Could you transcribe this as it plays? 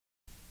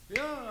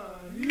Yeah,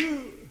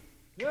 you.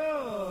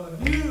 Yeah,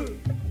 you.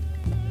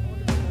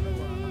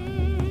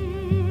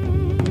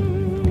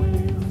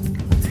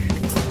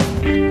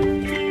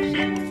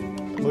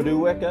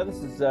 Moduweka,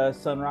 this is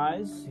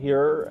Sunrise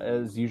here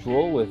as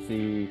usual with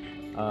the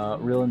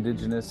Real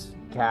Indigenous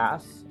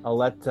cast. I'll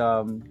let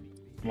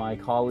my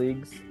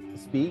colleagues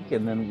speak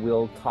and then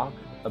we'll talk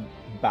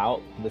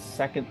about the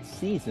second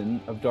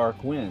season of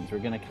Dark Winds. We're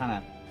going to kind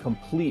of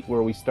complete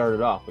where we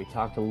started off. We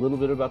talked a little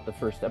bit about the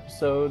first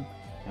episode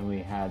and we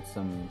had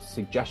some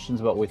suggestions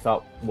about what we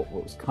thought what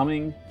was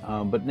coming.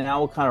 But now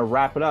we'll kind of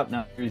wrap it up.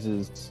 Now the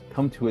series has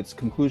come to its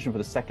conclusion for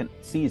the second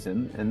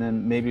season, and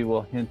then maybe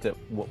we'll hint at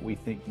what we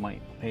think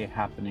might be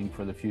happening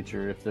for the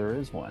future if there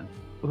is one.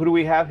 Who do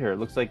we have here? It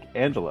looks like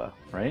Angela,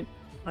 right?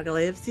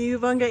 Magalevsi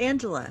Vunga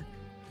Angela.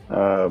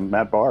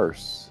 Matt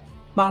Bars.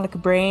 Monica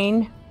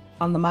Brain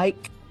on the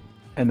mic.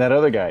 And that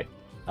other guy.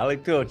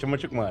 Alekto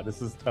Chamachukma.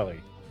 This is Tully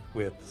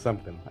with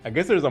something. I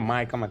guess there's a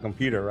mic on my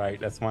computer, right?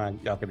 That's why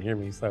y'all can hear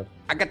me. So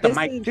I got the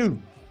mic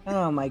too.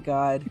 Oh my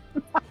God.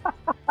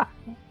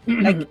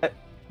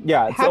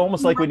 Yeah, it's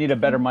almost like we need a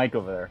better mic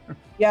over there.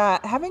 Yeah,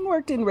 having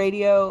worked in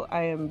radio,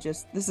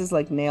 this is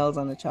like nails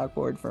on the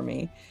chalkboard for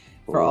me,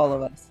 for all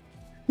of us.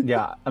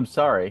 Yeah, I'm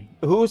sorry.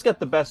 Who's got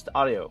the best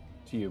audio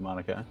to you,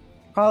 Monica?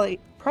 Probably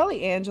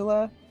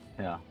Angela.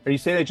 Yeah. Are you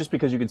saying that just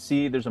because you can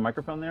see there's a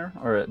microphone there,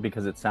 or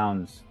because it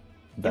sounds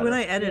better? When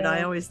I edit,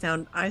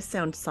 Yeah. I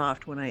sound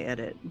soft when I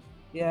edit.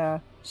 Yeah,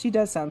 she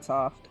does sound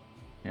soft.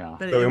 Yeah.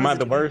 But So it am I was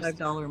the a worst?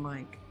 $25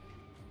 mic.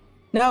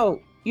 No,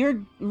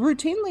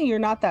 you're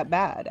not that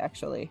bad,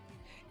 actually.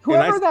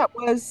 Whoever that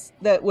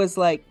was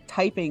like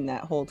typing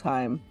that whole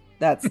time,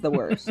 that's the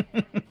worst.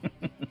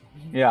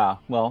 Yeah.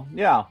 Well,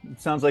 yeah.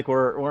 It sounds like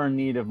we're in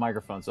need of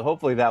microphones, so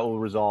hopefully that will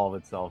resolve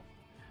itself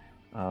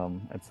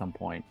at some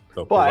point.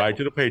 So provide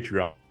to the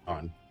Patreon.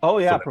 Oh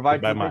yeah, So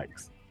provide by to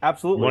mics.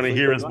 Absolutely. You want to So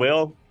hear you as want-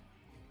 well?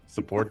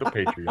 Support the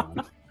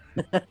Patreon.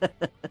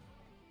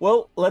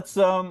 Well, let's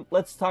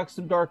talk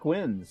some Dark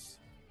Winds.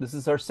 This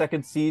is our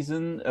second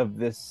season of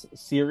this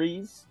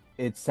series.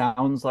 It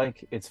sounds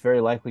like it's very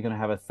likely going to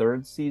have a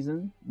third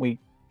season. We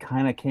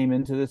kind of came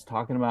into this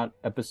talking about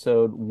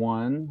episode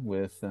 1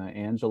 with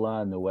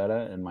Angela and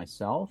Noetta and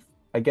myself.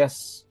 I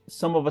guess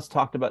some of us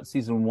talked about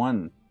season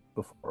 1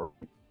 before.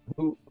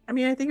 I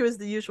mean, I think it was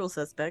the usual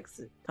suspects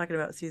talking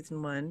about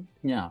season 1.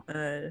 Yeah.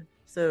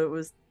 So it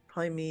was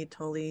probably me,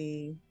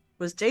 Tully.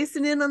 Was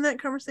Jason in on that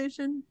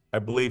conversation? I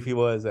believe he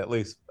was at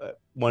least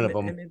one of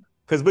them. And it-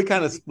 Because we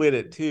kind of split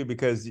it too,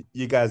 because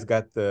you guys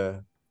got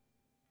the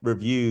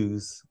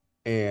reviews,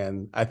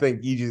 and I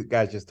think you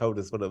guys just told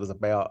us what it was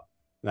about,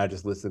 and I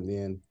just listened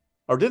in.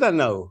 Or did I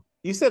know?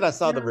 You said I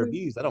saw the No,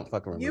 reviews. I don't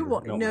fucking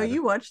remember.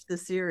 You watched the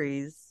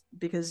series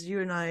because you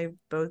and I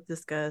both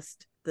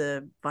discussed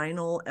the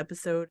vinyl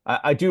episode.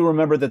 I do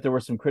remember that there were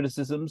some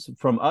criticisms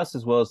from us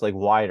as well as like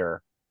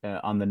wider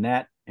on the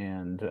net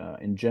and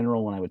in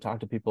general when I would talk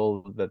to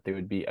people that they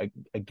would be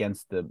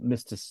against the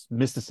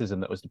mysticism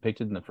that was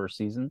depicted in the first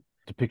season.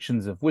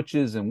 Depictions of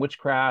witches and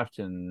witchcraft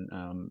and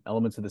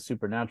elements of the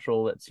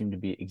supernatural that seemed to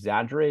be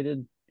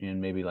exaggerated,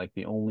 and maybe like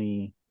the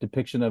only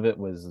depiction of it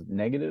was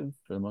negative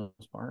for the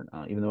most part,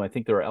 even though I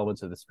think there are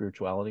elements of the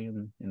spirituality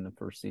in the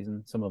first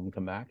season. Some of them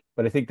come back,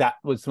 but I think that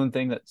was one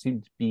thing that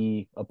seemed to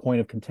be a point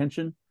of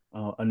contention.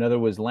 Another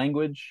was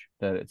language,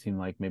 that it seemed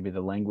like maybe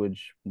the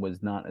language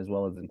was not as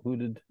well as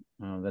included.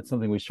 That's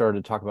something we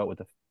started to talk about with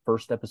the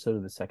first episode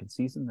of the second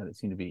season, that it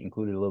seemed to be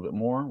included a little bit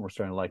more. We're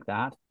starting to like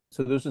that.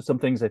 So those are some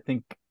things I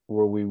think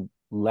where we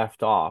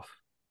left off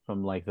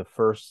from like the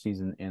first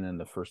season and then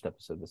the first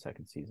episode of the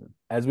second season.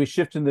 As we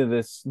shift into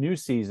this new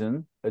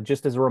season,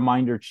 just as a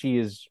reminder, Chi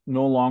is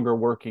no longer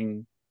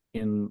working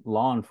in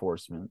law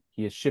enforcement.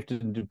 He has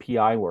shifted into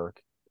PI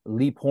work.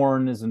 Lee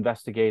Porn is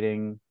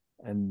investigating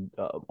and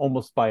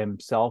almost by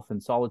himself in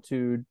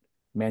solitude.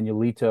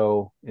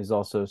 Manuelito is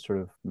also sort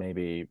of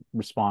maybe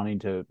responding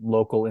to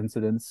local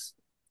incidents.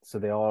 So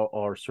they all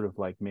are sort of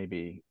like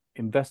maybe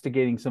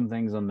investigating some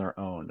things on their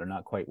own. They're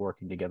not quite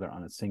working together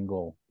on a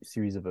single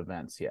series of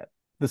events yet.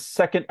 The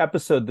second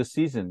episode this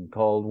season,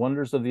 called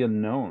Wonders of the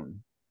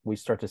Unknown, we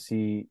start to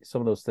see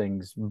some of those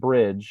things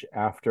bridge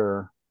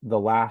after the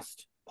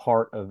last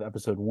part of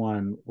episode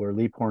 1, where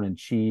Lee Porn and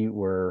Chi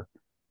were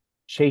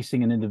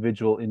chasing an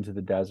individual into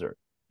the desert,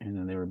 and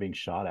then they were being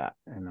shot at.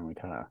 And then we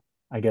kind of,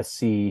 I guess,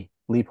 see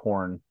Lee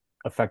Porn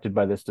affected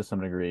by this to some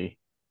degree,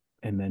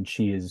 and then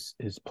she is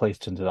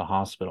placed into the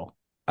hospital.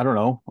 I don't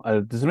know.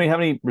 Does anybody have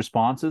any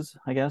responses,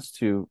 I guess,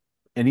 to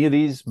any of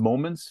these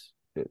moments,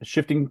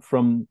 shifting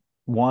from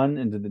one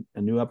into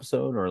a new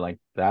episode, or like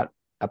that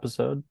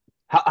episode?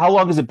 How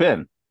long has it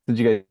been since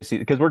you guys see it?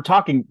 Because we're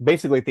talking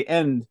basically at the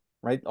end,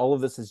 right? All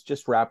of this is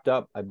just wrapped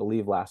up, I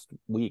believe, last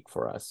week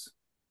for us.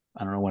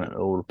 I don't know when it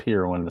will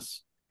appear when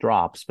this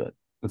drops, but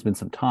it's been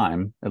some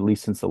time, at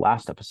least since the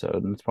last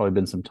episode, and it's probably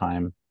been some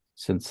time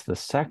since the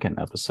second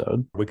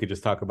episode. We could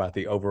just talk about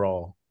the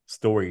overall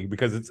story,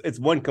 because it's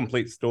one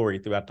complete story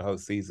throughout the whole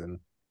season,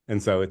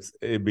 and so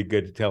it'd be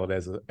good to tell it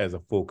as a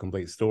full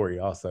complete story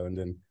also, and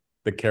then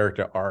the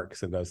character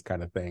arcs and those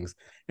kind of things.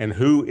 And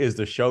who is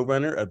the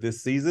showrunner of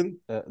this season?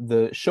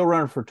 The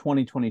showrunner for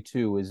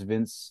 2022 is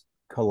Vince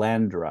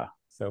Calandra.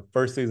 So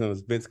first season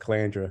was Vince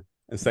Calandra,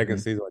 and second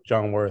season was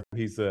John Worth.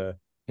 He's been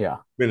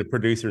a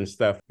producer and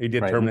stuff. He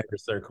did Terminator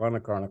Sarah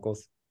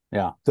Chronicles.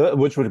 Yeah,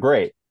 which was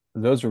great.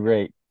 Those were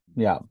great.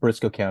 Yeah,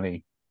 Briscoe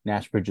County,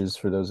 Nash Bridges,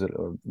 for those that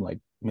are like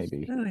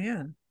maybe. Oh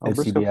yeah.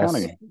 Briscoe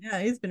County. Yeah,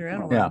 he's been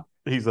around a while.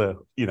 Yeah.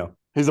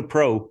 He's a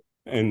pro,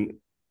 and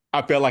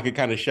I felt like it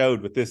kind of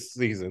showed with this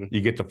season. You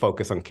get to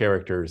focus on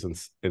characters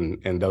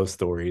and those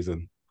stories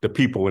and the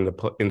people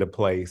in the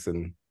place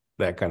and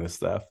that kind of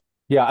stuff.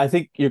 Yeah, I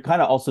think you're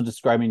kind of also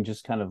describing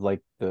just kind of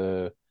like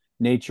the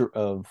nature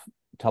of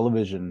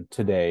television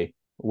today,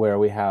 where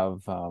we have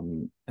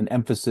an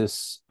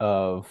emphasis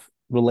of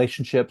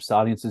relationships,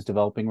 audiences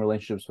developing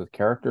relationships with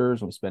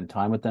characters, and we spend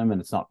time with them, and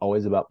it's not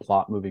always about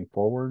plot moving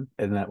forward,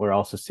 and that we're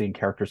also seeing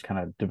characters kind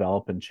of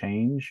develop and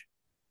change,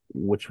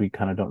 which we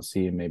kind of don't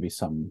see in maybe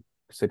some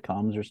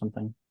sitcoms or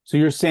something. So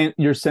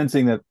you're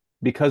sensing that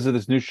because of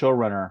this new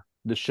showrunner,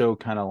 the show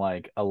kind of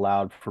like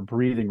allowed for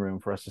breathing room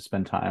for us to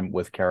spend time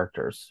with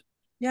characters.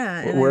 Yeah,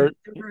 and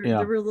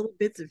there were little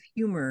bits of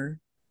humor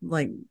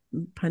like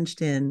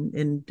punched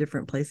in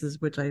different places,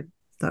 which I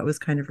thought was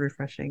kind of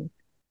refreshing.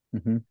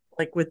 Mm-hmm.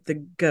 Like with the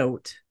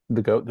goat,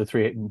 the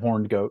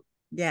three-horned goat.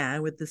 Yeah,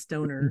 with the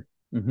stoner.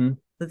 Mm-hmm.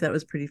 That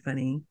was pretty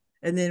funny.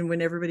 And then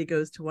when everybody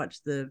goes to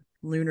watch the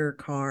lunar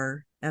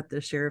car at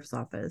the sheriff's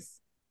office,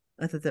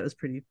 I thought that was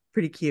pretty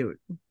cute.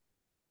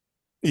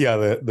 Yeah,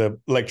 the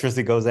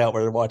electricity goes out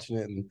where they're watching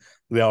it, and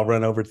they all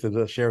run over to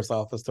the sheriff's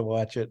office to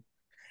watch it.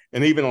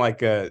 And even like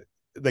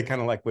they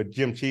kind of like with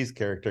Jim Chee's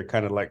character,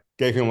 kind of like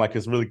gave him like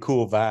this really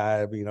cool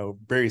vibe,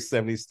 very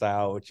 70s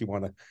style, which you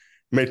want to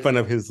made fun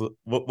of his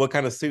what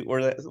kind of suit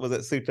was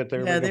that suit that they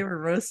were they were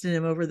roasting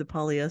him over the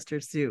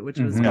polyester suit, which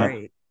was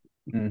great.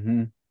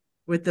 Mm-hmm.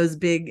 With those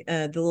big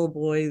the little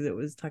boy that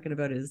was talking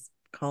about his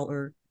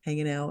collar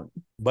hanging out,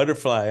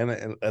 butterfly,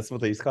 and that's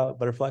what they used to call it,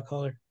 butterfly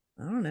collar.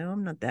 I don't know,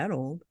 I'm not that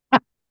old.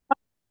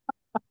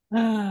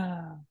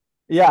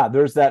 Yeah,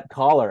 there's that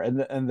collar,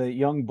 and the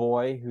young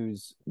boy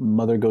whose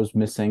mother goes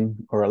missing,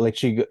 or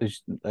like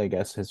I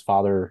guess his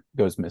father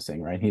goes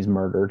missing, right? He's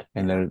murdered,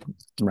 and then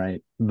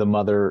the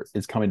mother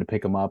is coming to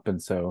pick him up, and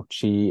so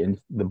she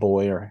and the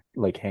boy are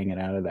like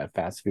hanging out at that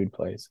fast food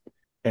place.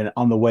 And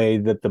on the way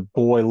that the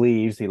boy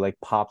leaves, he like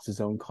pops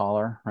his own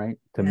collar, right,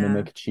 to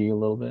mimic Chi a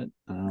little bit.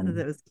 I thought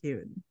that was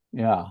cute.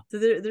 Yeah. So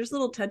there's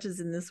little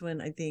touches in this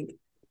one, I think,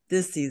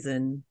 this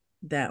season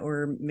that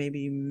were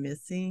maybe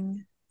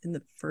missing in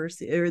the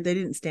first, or they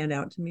didn't stand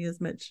out to me as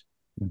much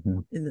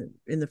in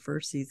the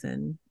first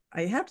season.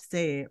 I have to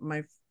say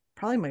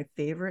probably my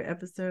favorite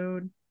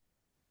episode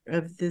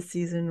of this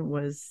season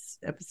was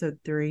episode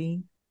 3,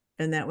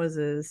 and that was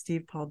a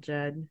Steve Paul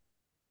Judd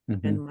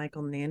and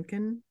Michael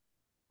Nankin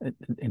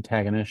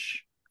antagonist,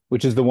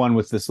 which is the one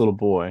with this little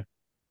boy.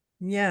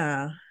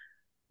 Yeah.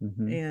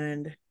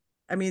 And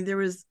I mean, there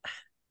was,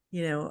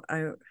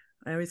 I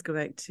always go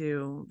back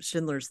to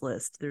Schindler's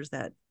List. There's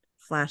that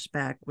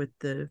flashback with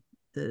the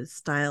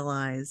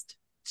stylized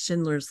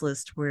Schindler's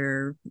List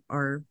where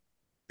our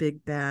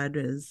big bad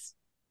is,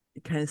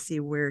 you kind of see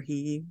where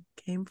he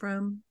came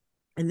from,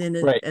 and then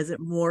as it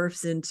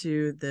morphs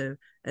into the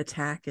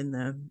attack in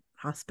the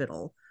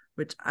hospital,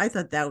 which I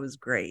thought that was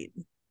great.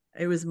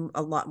 It was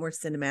a lot more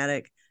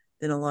cinematic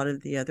than a lot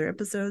of the other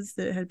episodes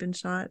that had been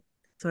shot,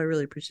 so I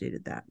really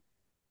appreciated that.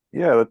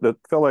 Yeah, that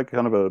felt like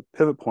kind of a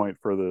pivot point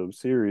for the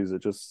series.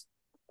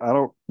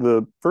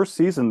 The first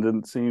season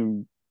didn't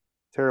seem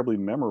terribly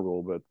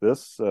memorable, but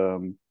this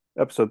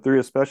episode 3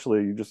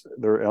 especially,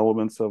 there are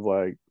elements of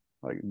like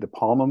De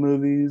Palma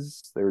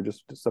movies. They were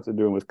just stuff they're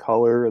doing with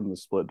color and the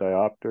split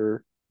diopter.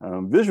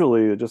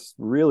 Visually, it just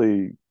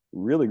really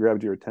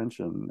grabbed your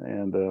attention,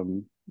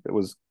 and it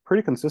was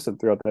pretty consistent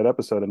throughout that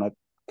episode, and I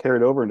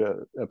carried over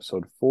into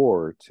episode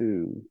 4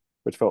 too,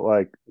 which felt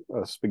like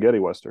a spaghetti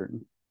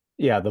western.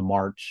 Yeah, the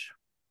march,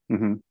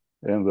 and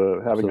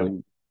the having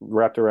him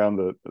wrapped around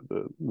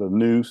the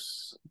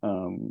noose.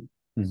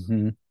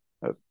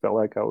 It felt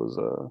like I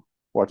was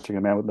watching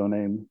a Man with No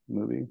Name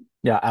movie.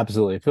 Yeah,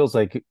 absolutely. It feels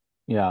like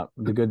the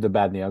good, the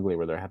bad, and the ugly,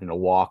 where they're having to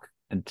walk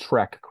and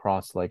trek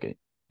across like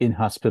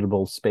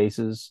inhospitable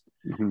spaces.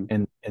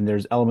 And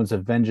there's elements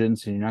of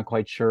vengeance, and you're not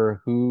quite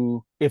sure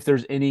if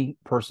there's any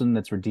person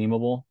that's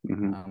redeemable,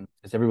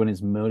 because everyone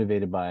is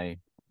motivated by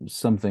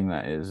something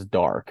that is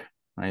dark,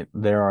 right?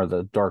 There are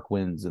the dark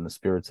winds in the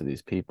spirits of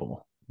these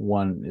people.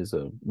 One is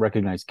a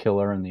recognized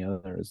killer, and the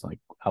other is like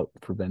out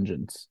for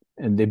vengeance.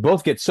 And they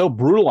both get so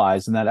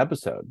brutalized in that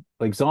episode.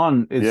 Like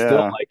Zahn is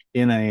still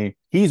like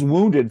he's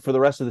wounded for the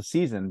rest of the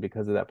season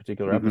because of that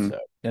particular episode.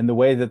 And the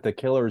way that the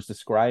killer is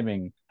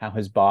describing how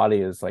his body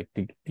is like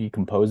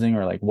decomposing,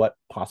 or like what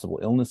possible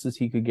illnesses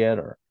he could get,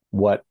 or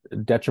what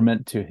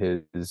detriment to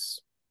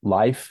his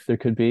life there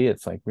could be.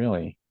 It's like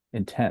really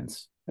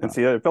intense. And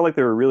see, I felt like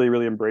they were really,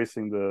 really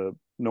embracing the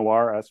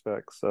noir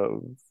aspects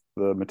of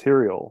the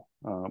material.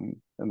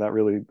 And that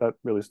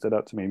really stood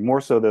out to me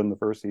more so than the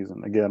first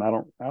season. Again, I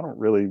don't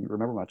really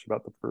remember much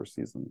about the first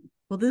season.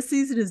 Well, this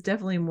season is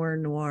definitely more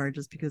noir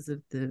just because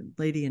of the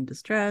lady in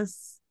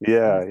distress.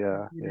 Yeah,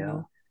 you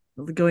know,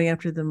 going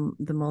after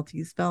the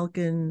Maltese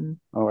Falcon.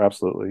 Oh,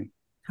 absolutely.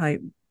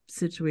 Type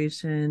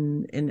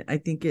situation, and I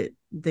think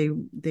they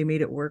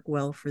made it work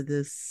well for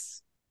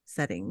this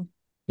setting.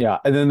 Yeah,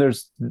 and then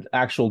there's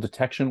actual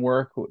detection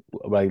work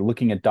by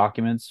looking at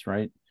documents,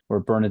 right? Where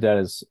Bernadette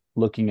is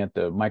looking at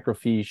the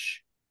microfiche,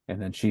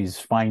 and then she's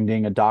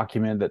finding a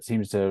document that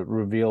seems to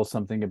reveal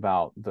something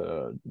about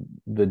the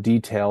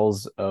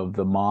details of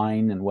the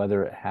mine and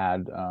whether it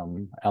had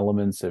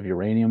elements of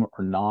uranium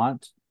or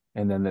not.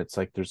 And then it's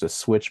like there's a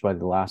switch by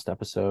the last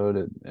episode,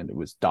 and it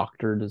was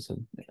doctored as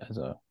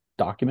a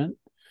document.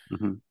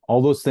 Mm-hmm.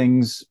 All those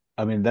things,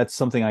 I mean, that's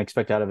something I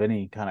expect out of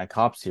any kind of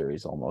cop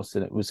series almost.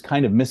 And it was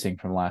kind of missing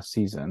from last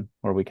season,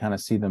 where we kind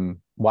of see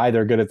them, why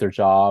they're good at their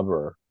job,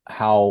 or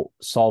how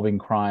solving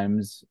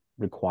crimes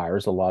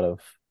requires a lot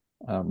of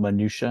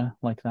minutia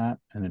like that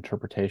and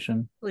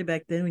interpretation. Really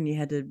back then when you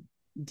had to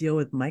deal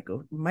with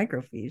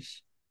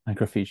microfiche.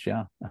 Microfiche,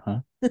 yeah.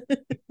 Uh-huh.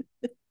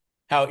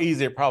 How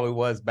easy it probably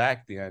was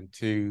back then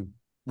to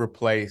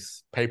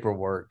replace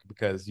paperwork,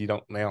 because you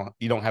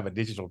don't have a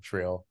digital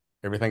trail.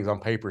 Everything's on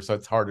paper, so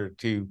it's harder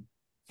to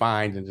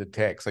find and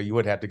detect. So you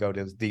would have to go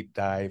to this deep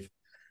dive,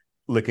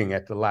 looking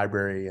at the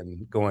library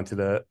and going to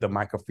the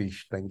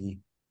microfiche thingy,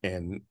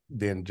 and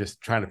then just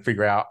trying to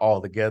figure out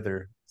all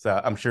together. So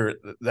I'm sure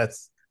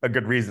that's a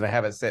good reason to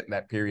have it set in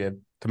that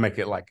period, to make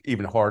it like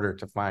even harder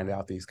to find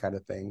out these kind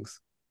of things.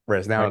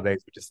 Whereas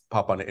nowadays we just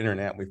pop on the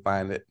internet and we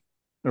find it.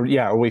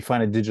 Or we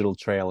find a digital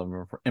trail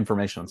of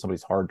information on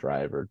somebody's hard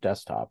drive or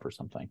desktop or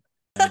something.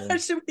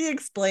 Should we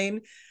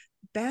explain?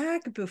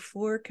 Back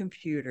before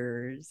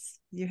computers,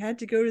 you had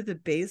to go to the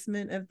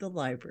basement of the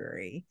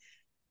library,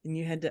 and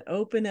you had to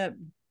open up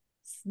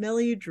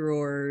smelly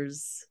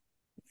drawers,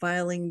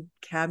 filing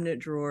cabinet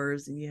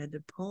drawers, and you had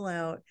to pull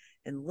out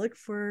and look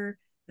for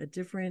a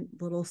different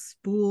little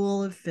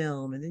spool of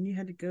film. And then you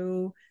had to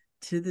go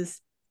to this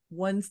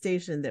one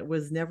station that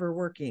was never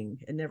working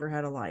and never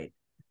had a light.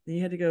 Then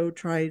you had to go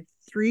try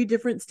 3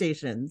 different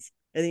stations,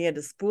 and then you had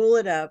to spool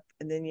it up,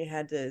 and then you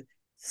had to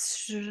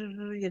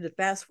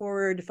fast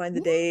forward to find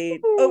the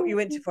date. Oh, you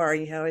went too far.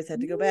 You always had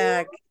to go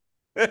back.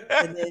 Then...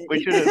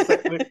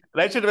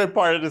 that should have been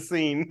part of the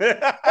scene.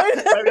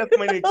 That's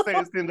many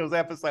in those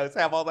episodes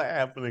have all that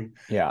happening.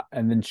 Yeah,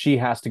 and then she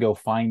has to go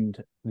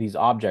find these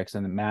objects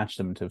and then match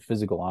them to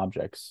physical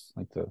objects.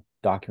 Like the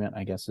document,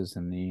 I guess, is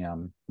in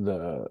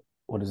the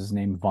what is his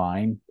name,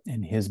 Vine,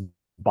 in his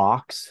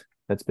box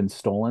that's been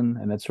stolen,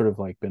 and that's sort of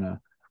like been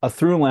a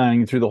through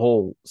line through the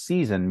whole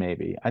season.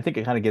 Maybe I think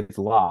it kind of gets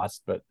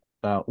lost, but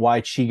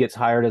why she gets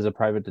hired as a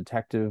private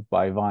detective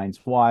by Vine's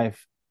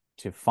wife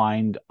to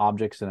find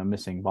objects in a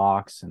missing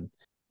box. And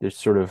there's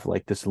sort of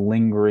like this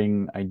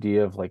lingering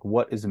idea of like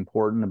what is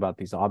important about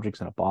these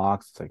objects in a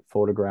box. It's like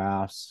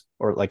photographs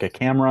or like a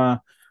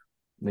camera,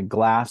 the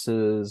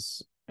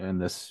glasses,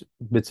 and this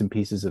bits and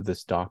pieces of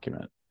this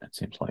document, it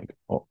seems like.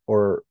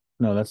 Or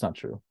no, that's not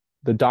true.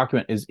 The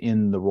document is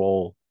in the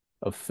roll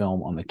of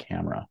film on the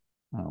camera,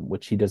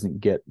 which he doesn't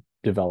get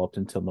developed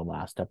until the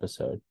last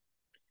episode.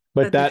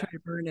 But they try to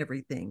burn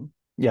everything.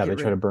 Yeah, they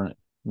try to burn it.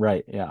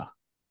 Right, yeah.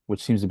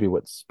 Which seems to be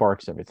what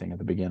sparks everything at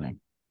the beginning.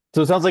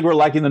 So it sounds like we're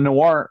liking the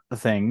noir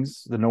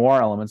things, the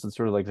noir elements, and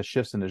sort of like the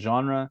shifts in the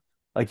genre.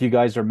 Like you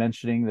guys are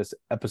mentioning this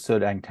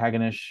episode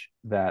Antagonist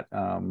that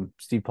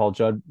Steve Paul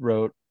Judd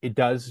wrote. It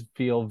does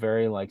feel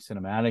very like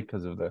cinematic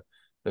because of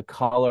the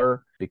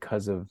color,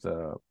 because of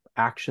the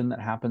action that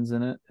happens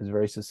in it is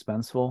very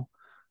suspenseful.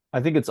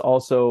 I think it's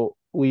also,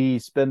 we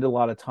spend a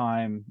lot of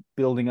time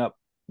building up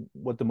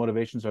what the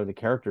motivations are, the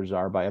characters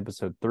are by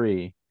episode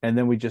 3, and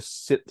then we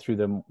just sit through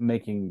them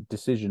making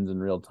decisions in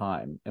real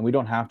time, and we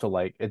don't have to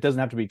it doesn't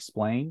have to be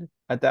explained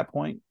at that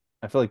point.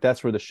 I feel like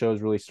that's where the show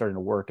is really starting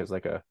to work as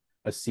like a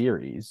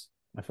series.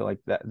 I feel like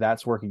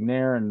that's working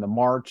there, and the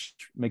march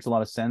makes a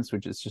lot of sense,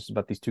 which is just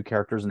about these 2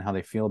 characters and how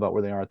they feel about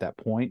where they are at that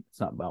point. It's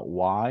not about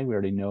why, we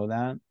already know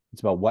that.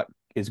 It's about what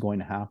is going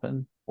to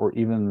happen, or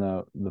even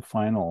the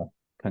final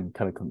kind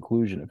of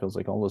conclusion. It feels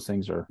like all those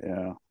things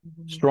are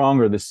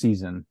stronger this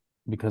season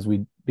because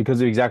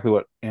of exactly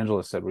what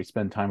Angela said. We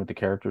spend time with the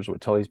characters.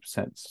 What Tully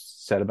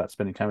said about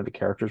spending time with the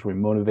characters, we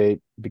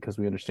motivate because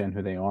we understand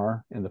who they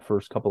are in the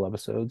first couple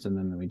episodes, and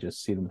then we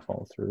just see them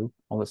follow through.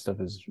 All that stuff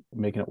is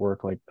making it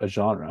work like a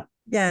genre.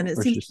 Yeah, and it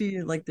seems to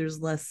be like there's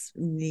less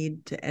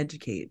need to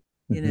educate.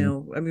 You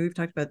know, I mean, we've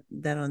talked about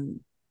that on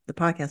the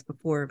podcast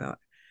before, about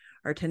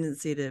our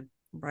tendency to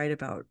write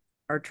about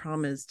our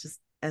traumas just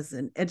as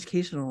an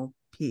educational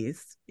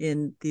piece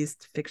in these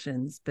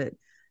fictions, but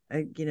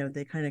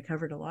they kind of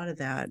covered a lot of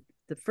that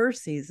the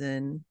first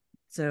season.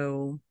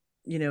 So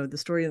the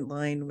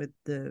storyline with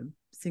the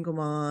single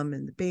mom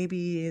and the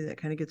baby, that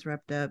kind of gets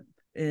wrapped up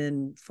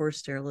in forced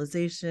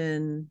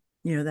sterilization,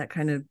 that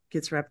kind of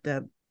gets wrapped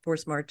up,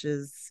 forced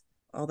marches,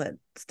 all that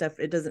stuff.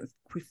 It doesn't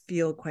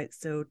feel quite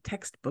so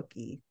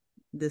textbooky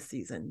this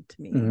season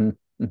to me.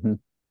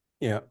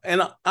 Yeah.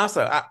 And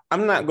also,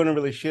 I'm not going to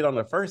really shit on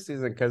the first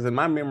season because in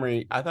my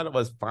memory, I thought it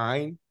was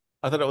fine.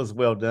 I thought it was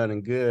well done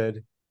and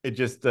good. It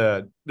just,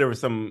 there were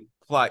some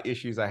plot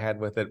issues I had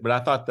with it, but I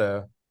thought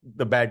the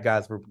bad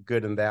guys were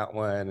good in that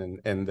one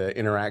and the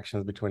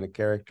interactions between the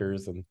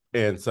characters.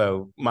 And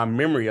so my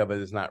memory of it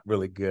is not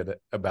really good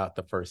about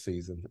the first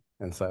season.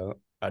 And so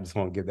I just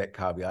want to give that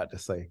caveat to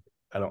say,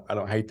 I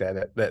don't hate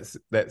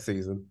that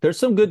season. There's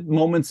some good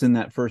moments in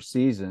that first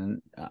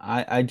season.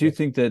 I do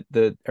think that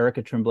the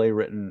Erica Tremblay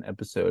written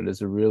episode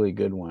is a really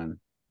good one.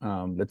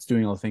 That's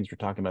doing all the things we're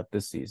talking about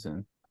this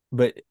season.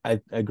 But I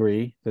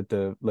agree that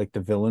the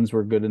villains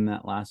were good in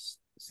that last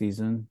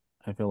season.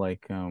 I feel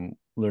like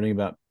learning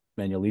about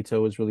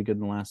Manuelito was really good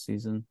in the last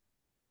season.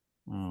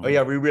 Oh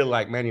yeah, we really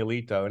like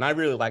Manuelito, and I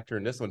really liked her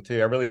in this one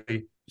too.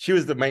 She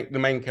was the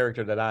main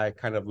character that I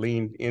kind of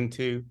leaned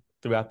into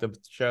throughout the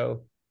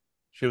show.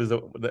 It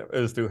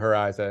was through her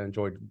eyes I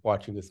enjoyed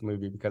watching this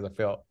movie because I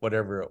felt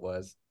whatever it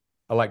was,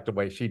 I liked the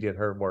way she did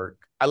her work.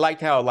 I liked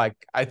how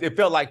it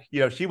felt like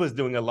she was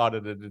doing a lot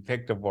of the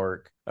detective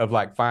work of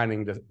like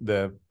finding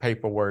the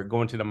paperwork,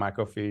 going to the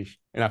microfiche,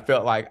 and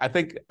I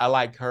think I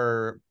like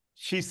her.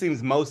 She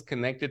seems most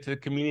connected to the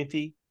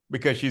community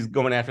because she's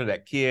going after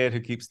that kid who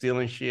keeps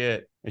stealing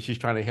shit, and she's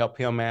trying to help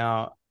him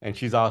out. And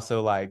she's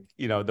also like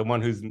the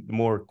one who's the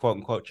more quote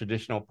unquote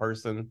traditional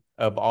person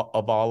of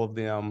all of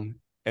them.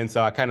 And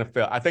so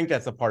I think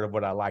that's a part of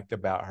what I liked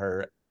about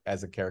her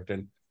as a character.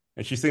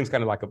 And she seems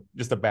kind of like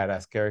just a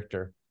badass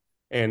character.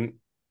 And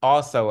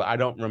also, I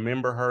don't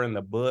remember her in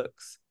the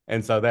books.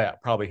 And so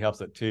that probably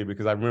helps it too,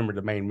 because I remember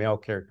the main male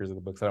characters in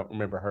the books. I don't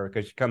remember her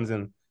because she comes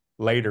in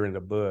later in the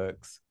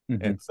books.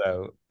 Mm-hmm.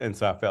 And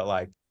so I felt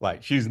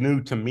like she's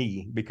new to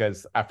me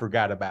because I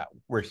forgot about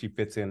where she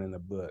fits in the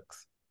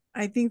books.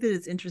 I think that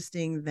it's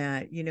interesting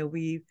that,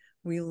 we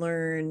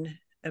learn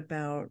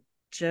about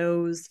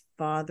Joe's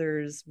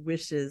father's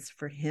wishes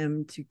for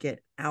him to get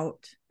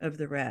out of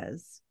the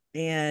res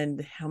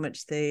and how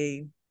much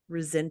they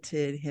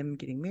resented him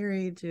getting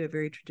married to a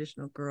very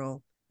traditional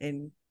girl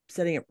and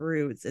setting up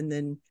roots. And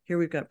then here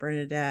we've got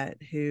Bernadette,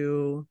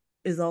 who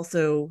is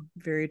also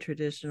very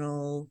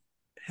traditional,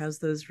 has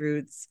those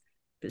roots,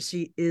 but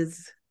she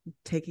is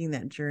taking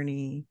that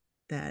journey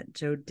that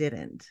Joe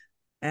didn't,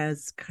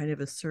 as kind of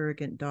a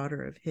surrogate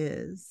daughter of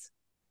his.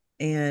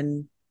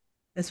 And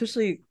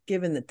especially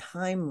given the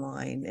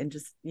timeline and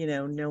just,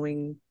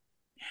 knowing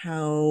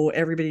how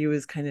everybody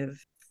was kind of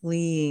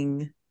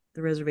fleeing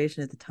the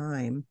reservation at the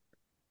time,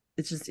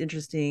 it's just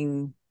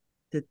interesting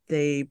that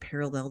they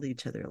paralleled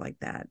each other like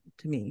that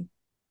to me.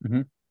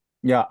 Mm-hmm.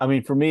 Yeah, I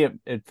mean, for me,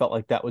 it felt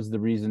like that was the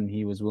reason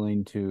he was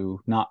willing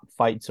to not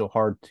fight so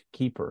hard to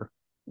keep her,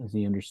 as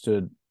he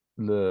understood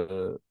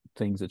the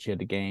things that she had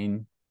to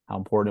gain, how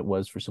important it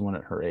was for someone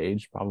at her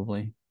age,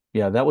 probably.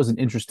 Yeah, that was an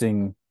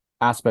interesting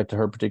aspect to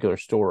her particular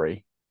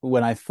story.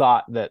 When I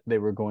thought that they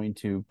were going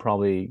to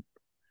probably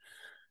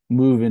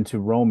move into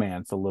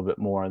romance a little bit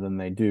more than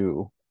they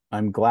do,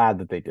 I'm glad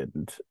that they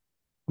didn't.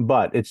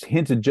 But it's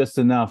hinted just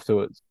enough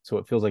so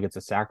it feels like it's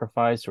a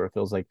sacrifice, or it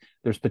feels like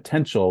there's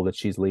potential that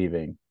she's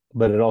leaving,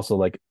 but it also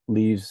like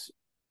leaves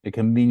a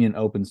convenient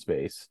open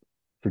space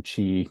for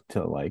Chi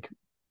to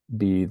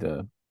be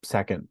the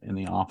second in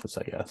the office,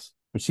 I guess,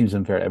 which seems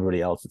unfair to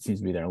everybody else. It seems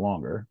to be there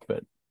longer,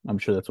 but I'm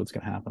sure that's what's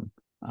going to happen.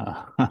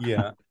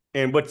 Yeah.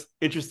 And what's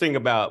interesting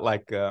about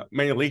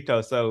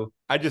Manuelito, so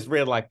I just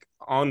read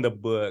on the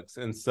books,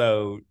 and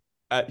so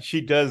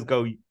she does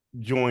go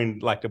join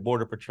the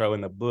border patrol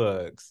in the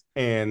books,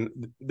 and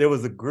there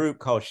was a group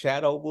called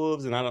Shadow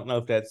Wolves, and I don't know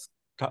if that's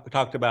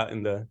talked about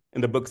in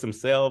the books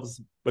themselves,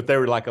 but they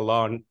were a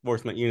law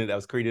enforcement unit that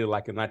was created in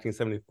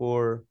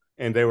 1974,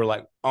 and they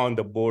were on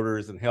the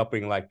borders and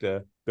helping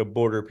the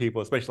border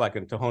people, especially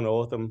in Tohono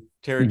O'odham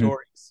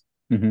territories.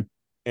 Mm-hmm.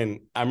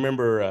 And I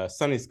remember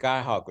Sonny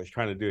Skyhawk was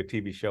trying to do a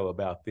TV show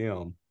about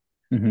them.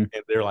 Mm-hmm.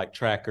 And they're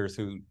trackers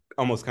who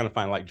almost kind of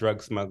find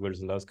drug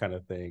smugglers and those kind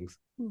of things.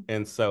 Mm-hmm.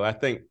 And so I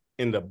think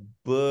in the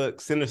book,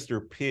 Sinister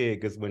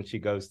Pig is when she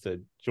goes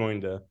to join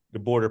the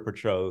border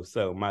patrol.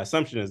 So my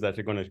assumption is that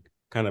they're going to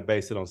kind of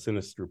base it on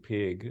Sinister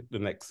Pig the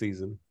next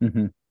season.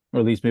 Mm-hmm. Or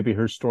at least maybe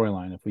her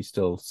storyline if we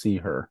still see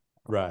her.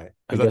 Right.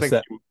 Because I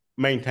think she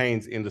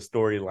maintains in the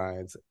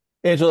storylines.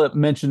 Angela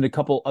mentioned a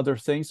couple other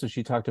things. So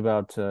she talked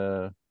about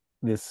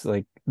this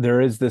there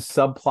is this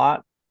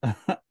subplot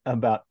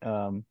about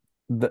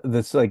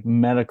this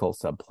medical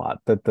subplot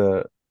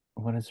that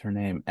what is her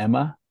name,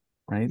 Emma,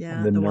 right?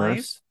 Yeah, the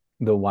nurse,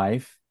 the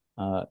wife,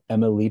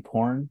 Emma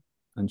Leaphorn,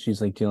 and she's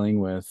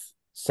dealing with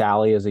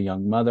Sally as a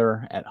young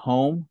mother at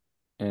home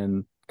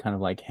and kind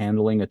of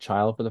handling a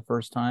child for the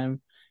first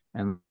time,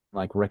 and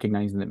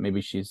recognizing that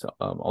maybe she's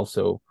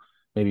also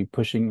maybe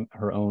pushing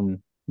her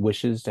own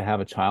wishes to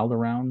have a child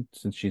around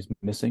since she's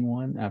missing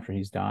one after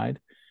he's died.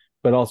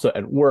 But also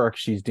at work,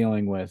 she's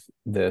dealing with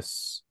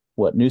this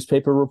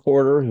newspaper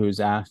reporter who's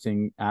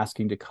asking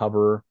to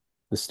cover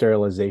the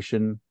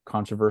sterilization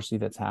controversy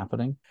that's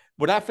happening.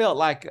 What I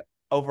felt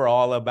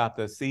overall about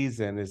the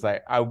season is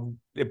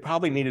it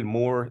probably needed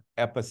more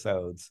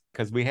episodes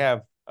because we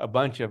have a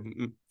bunch of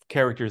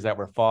characters that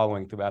we're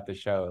following throughout the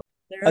show.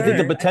 I think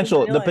the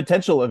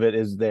potential of it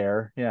is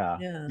there. Yeah.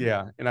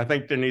 Yeah. And I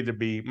think there need to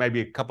be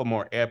maybe a couple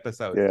more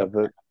episodes. Yeah,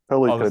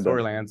 all the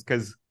storylines,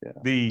 because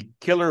the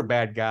killer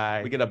bad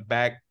guy, we get a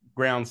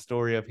background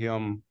story of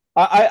him.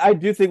 I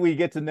do think we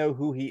get to know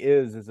who he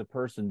is as a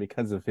person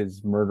because of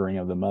his murdering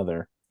of the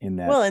mother in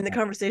that. Well, and the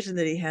conversation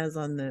that he has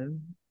on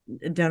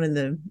down in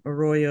the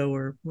arroyo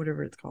or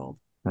whatever it's called.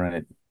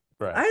 Right.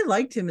 I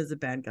liked him as a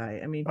bad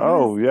guy. I mean,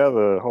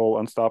 the whole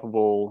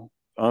unstoppable,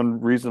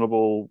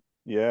 unreasonable.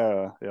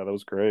 Yeah, that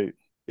was great.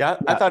 Yeah,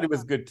 I thought he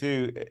was good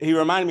too. He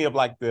reminded me of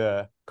like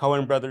the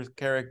Coen brothers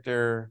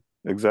character.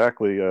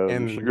 Exactly.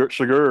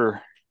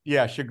 Sugar.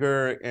 Yeah,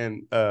 Sugar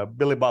and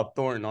Billy Bob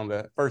Thornton on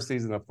the first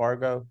season of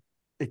Fargo.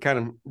 It kind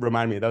of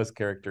reminded me of those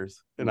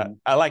characters. And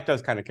I like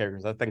those kind of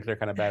characters. I think they're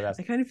kind of badass.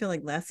 I kind of feel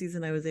like last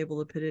season I was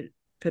able to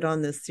put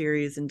on this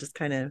series and just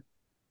kind of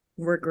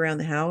work around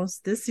the house.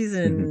 This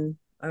season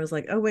I was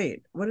like, oh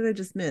wait, what did I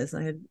just miss?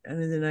 And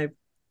then I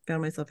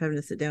found myself having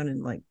to sit down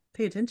and like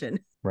pay attention.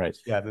 Right.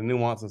 Yeah, the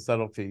nuance and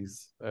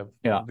subtleties of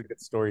the good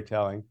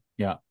storytelling.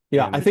 Yeah.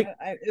 I think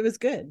it was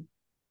good.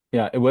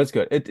 Yeah, it was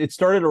good. It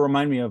started to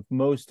remind me of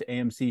most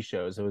AMC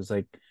shows. It was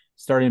like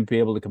starting to be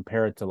able to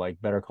compare it to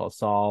like Better Call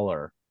Saul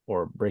or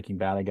Breaking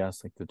Bad, I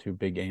guess, like the two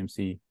big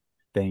AMC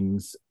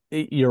things.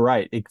 You're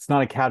right. It's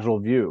not a casual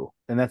view.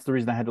 And that's the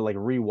reason I had to like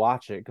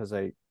rewatch it, because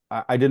I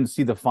didn't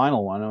see the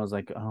final one. I was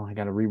like, oh, I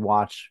got to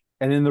rewatch.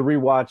 And in the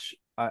rewatch,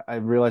 I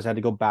realized I had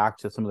to go back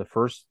to some of the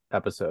first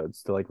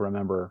episodes to like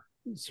remember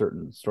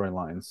certain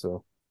storylines.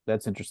 So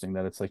that's interesting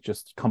that it's like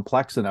just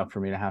complex enough for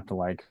me to have to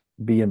like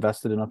be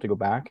invested enough to go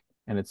back.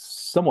 And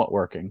it's somewhat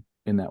working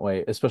in that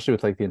way, especially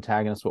with like the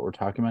antagonist, what we're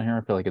talking about here.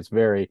 I feel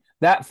like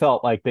that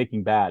felt like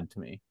Breaking Bad to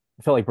me.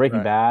 It felt like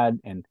Breaking Bad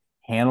and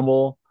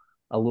Hannibal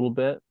a little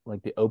bit,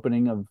 like the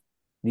opening of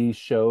these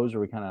shows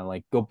where we kind of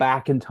like go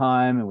back in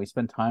time and we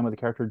spend time with the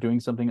character doing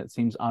something that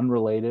seems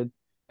unrelated.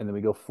 And then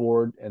we go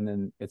forward and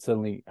then it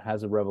suddenly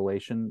has a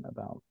revelation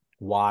about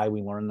why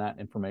we learned that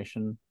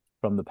information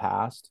from the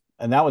past.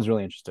 And that was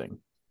really interesting.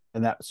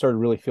 And that started to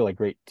really feel like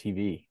great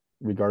TV,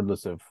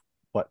 regardless of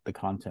what the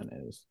content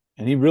is.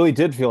 And he really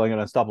did feel like an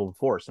unstoppable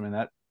force. I mean,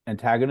 that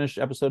antagonist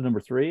episode number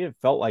 3, it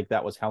felt like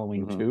that was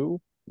Halloween 2,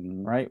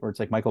 right? Where it's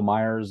like Michael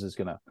Myers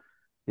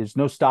there's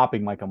no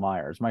stopping Michael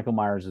Myers. Michael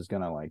Myers is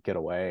going to like get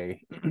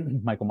away.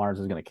 Michael Myers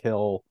is going to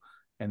kill,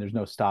 and there's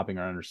no stopping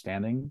or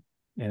understanding.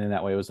 And in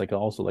that way, it was like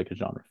also like a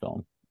genre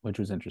film, which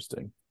was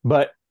interesting.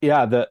 But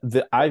yeah,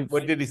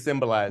 what did he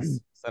symbolize?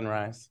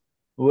 Sunrise.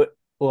 Well,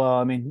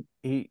 I mean,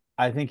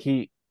 I think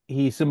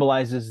he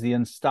symbolizes the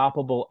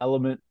unstoppable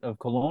element of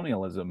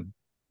colonialism.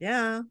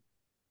 Yeah.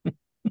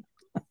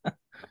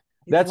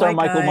 That's our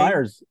Michael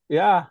Myers.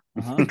 Yeah.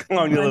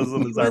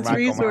 Colonialism is our Michael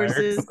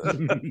resources.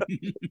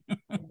 Myers.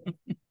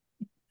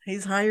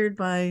 He's hired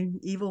by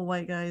evil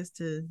white guys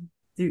to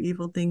do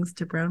evil things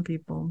to brown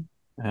people.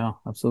 Yeah,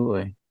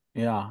 absolutely.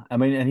 Yeah. I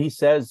mean, and he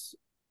says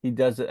he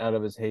does it out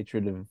of his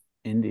hatred of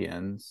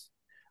Indians.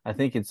 I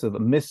think it's a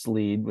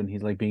mislead when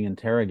he's like being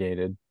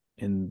interrogated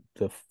in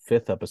the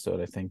 5th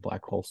episode, I think,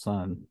 Black Hole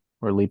Sun,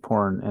 where Lee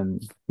Porn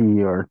and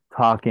he are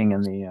talking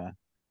in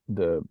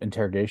the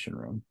interrogation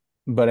room.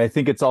 But I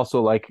think it's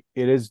also like,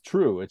 it is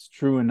true. It's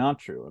true and not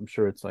true. I'm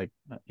sure it's like,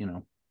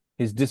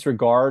 his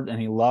disregard, and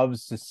he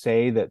loves to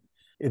say that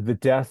the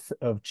death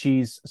of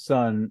Chi's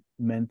son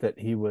meant that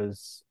he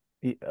was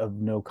of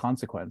no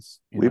consequence.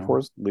 Lee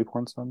Porn's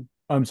son?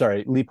 I'm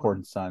sorry, Lee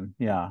Porn's son.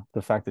 Yeah.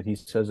 The fact that he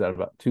says that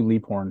to Lee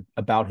Porn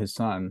about his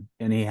son,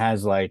 and he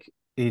has like,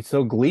 he's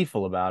so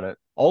gleeful about it.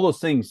 All those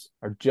things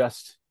are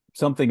just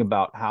something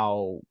about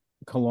how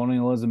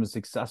colonialism is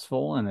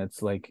successful, and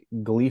it's like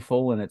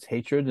gleeful in its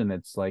hatred, and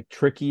it's like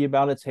tricky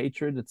about its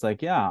hatred. It's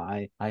like,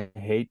 yeah, I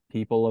hate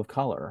people of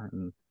color,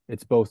 and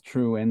it's both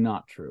true and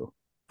not true.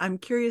 I'm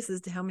curious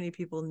as to how many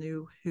people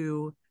knew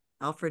who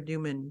Alfred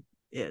Newman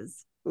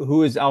is.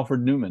 Who is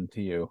Alfred Newman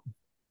to you?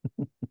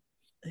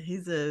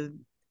 He's a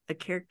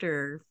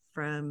character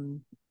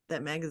from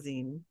that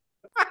magazine.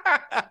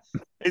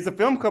 He's a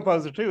film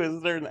composer too.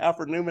 Isn't there an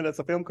Alfred Newman that's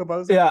a film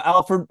composer? Yeah,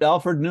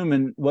 Alfred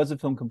Newman was a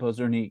film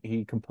composer, and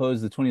he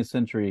composed the 20th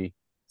century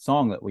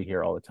song that we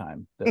hear all the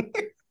time that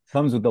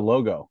comes with the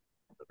logo.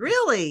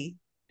 Really?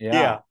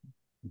 Yeah.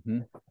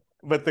 Mm-hmm.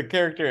 But the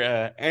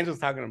character Angela's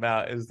talking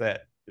about is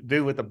that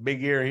dude with the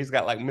big ear. He's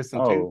got like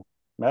missing tooth.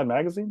 Mad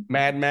Magazine?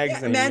 Mad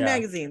Magazine. Yeah, Mad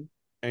Magazine.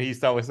 And he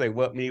used to always say,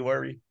 "What me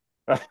worry?"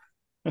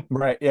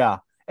 Right. Yeah.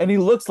 And he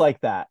looks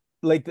like that.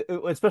 Like,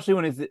 especially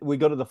when we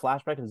go to the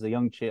flashback as a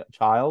young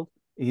child,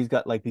 he's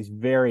got like these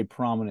very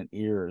prominent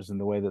ears, and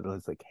the way that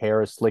his like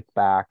hair is slicked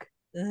back,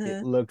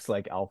 it looks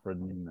like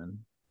Alfred Newman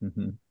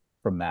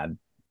from Mad.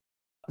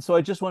 So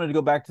I just wanted to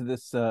go back to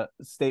this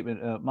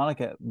statement.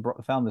 Monica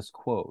found this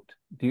quote.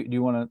 Do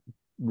you want to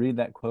read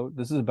that quote?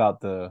 This is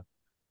about the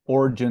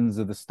origins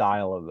of the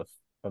style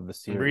of the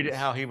series. Read it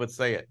how he would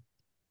say it.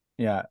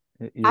 Yeah.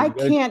 I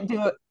can't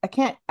do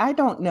it. I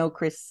don't know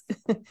Chris.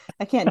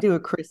 I can't do a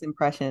Chris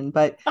impression,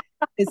 but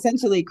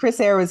essentially Chris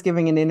Eyre was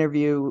giving an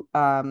interview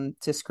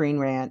to Screen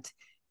Rant,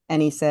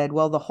 And he said,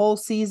 well, the whole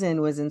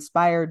season was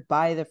inspired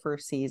by the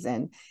first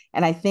season.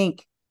 And I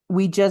think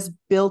we just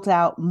built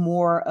out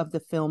more of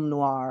the film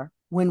noir.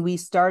 When we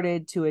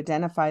started to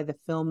identify the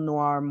film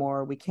noir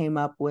more, we came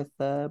up with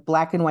the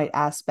black and white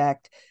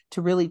aspect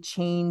to really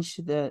change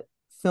the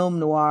film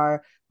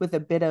noir with a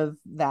bit of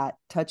that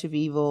touch of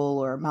evil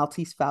or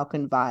Maltese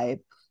Falcon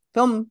vibe.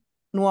 Film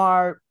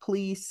noir,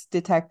 police,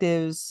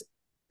 detectives,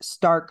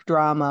 stark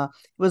drama,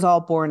 it was all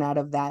born out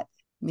of that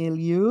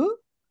milieu.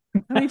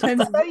 How many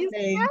times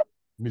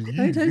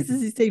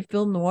does he say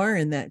film noir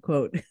in that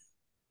quote?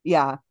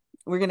 Yeah,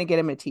 we're going to get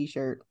him a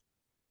t-shirt.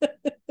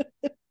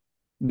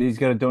 He's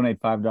going to donate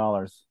 $5.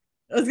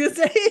 I was going to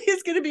say,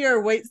 he's going to be our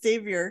white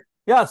savior.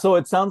 Yeah, so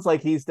it sounds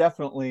like he's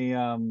definitely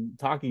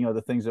talking about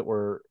the things that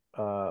we're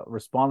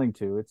responding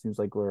to. It seems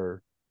like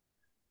we're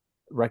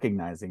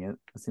recognizing it.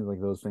 It seems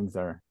like those things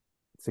are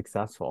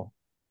successful.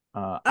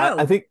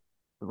 I think,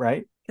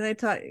 right? Can I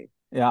talk?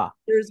 Yeah.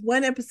 There's the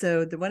one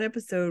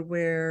episode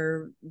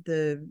where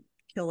the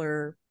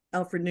killer,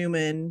 Alfred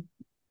Newman,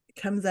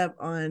 comes up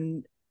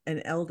on a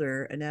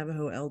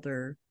Navajo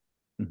elder,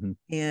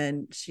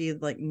 and she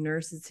like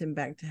nurses him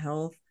back to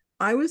health.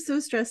 I was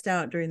so stressed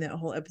out during that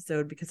whole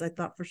episode because I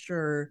thought for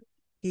sure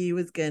he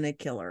was gonna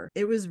kill her.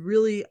 I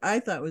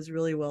thought it was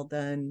really well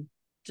done,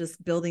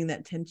 just building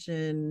that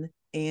tension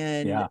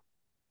and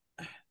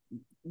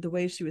the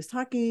way she was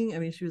talking. I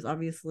mean, she was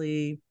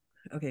obviously,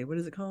 okay, what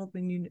is it called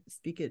when you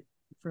speak it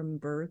from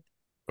birth?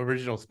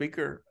 Original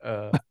speaker.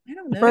 I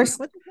don't know. First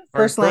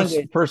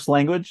language. First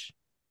language.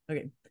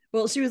 Okay.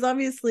 Well, she was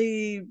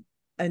obviously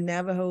a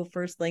Navajo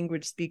first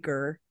language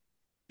speaker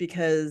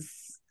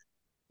because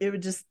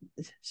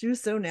she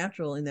was so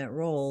natural in that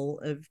role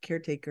of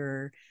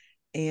caretaker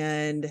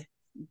and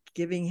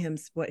giving him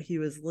what he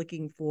was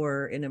looking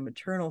for in a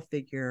maternal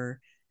figure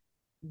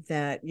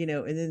that,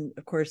 and then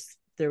of course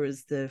there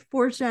was the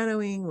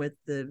foreshadowing with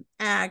the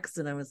axe,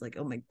 and I was like,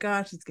 oh my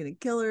gosh, it's gonna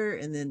kill her.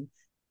 And then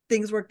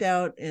things worked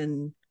out,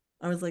 and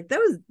I was like,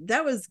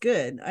 that was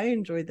good. I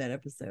enjoyed that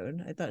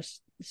episode. I thought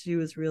she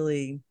was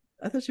really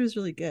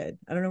good.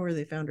 I don't know where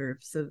they found her.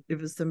 So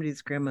it was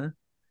somebody's grandma.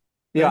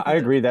 Yeah, I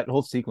agree. That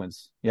whole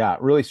sequence,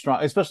 really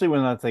strong, especially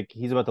when that's like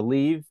he's about to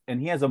leave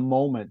and he has a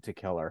moment to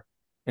kill her,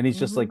 and he's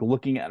just like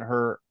looking at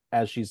her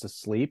as she's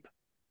asleep,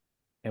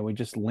 and we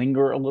just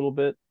linger a little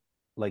bit,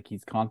 like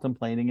he's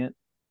contemplating it.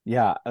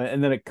 Yeah,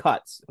 and then it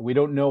cuts. We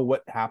don't know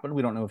what happened.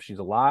 We don't know if she's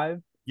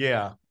alive.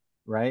 Yeah,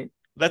 right.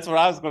 That's what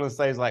I was going to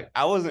say. Is like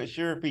I wasn't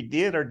sure if he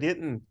did or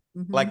didn't.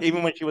 Like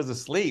even when she was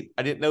asleep,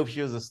 I didn't know if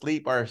she was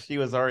asleep or if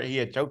he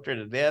had choked her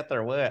to death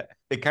or what.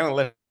 It kind of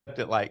left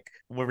it like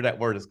whatever that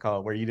word is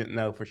called, where you didn't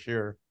know for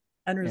sure.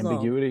 Unresolved.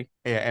 Ambiguity.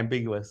 Yeah,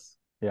 ambiguous.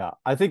 Yeah,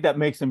 I think that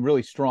makes him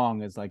really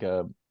strong as like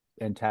a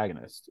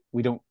antagonist.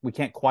 We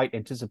can't quite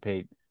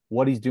anticipate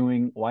what he's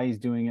doing, why he's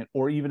doing it,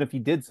 or even if he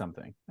did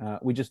something.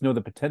 We just know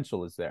the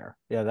potential is there.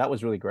 Yeah, that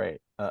was really great.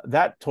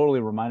 That totally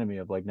reminded me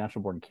of like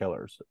Natural Born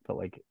Killers. But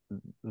like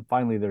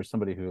finally there's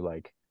somebody who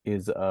like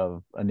is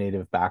of a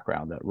native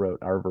background that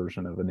wrote our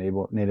version of a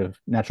native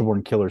Natural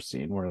Born Killers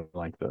scene where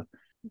like the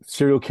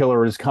serial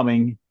killer is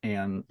coming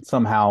and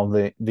somehow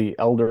the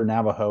elder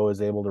Navajo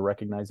is able to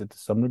recognize it to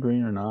some degree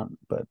or not,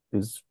 but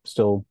is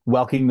still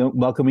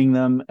welcoming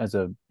them as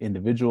a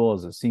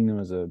individual, seeing them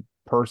as a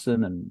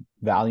person and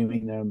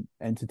valuing their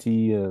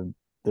entity,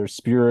 their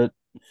spirit,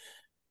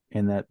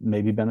 and that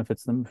maybe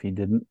benefits them if he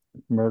didn't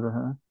murder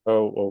her.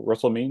 Oh, well, the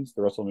Russell Means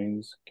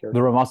character.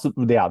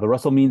 The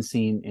Russell Means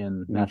scene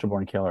in Natural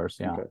Born Killers.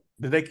 Yeah. Okay.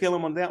 Did they kill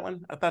him on that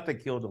one? I thought they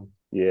killed him.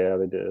 Yeah,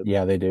 they did.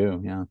 Yeah, they do.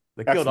 Yeah.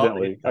 They killed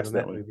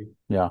accidentally.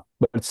 Yeah,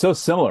 but it's so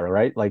similar,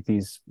 right? Like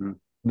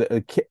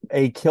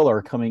a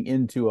killer coming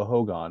into a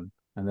Hogan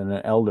and then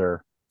an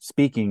elder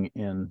speaking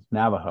in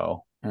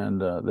Navajo,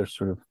 and there's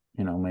sort of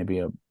maybe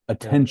a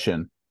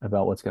tension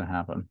about what's going to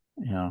happen.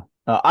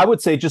 I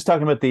would say, just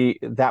talking about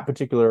that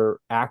particular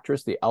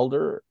actress, the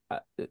elder,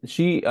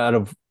 she, out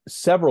of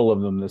several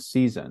of them this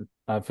season,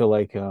 I feel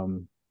like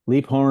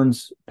Leap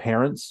Horn's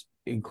parents,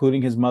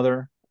 including his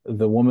mother,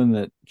 the woman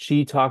that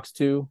she talks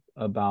to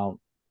about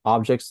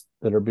objects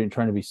that are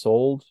trying to be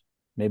sold,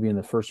 maybe in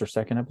the first or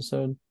second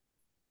episode,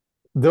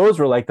 those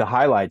were like the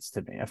highlights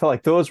to me. I felt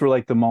like those were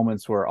like the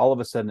moments where all of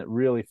a sudden it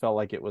really felt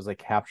like it was like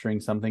capturing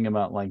something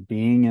about like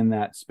being in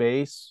that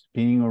space,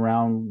 being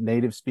around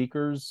native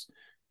speakers,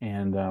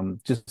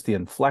 and just the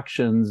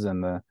inflections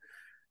and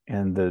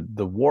the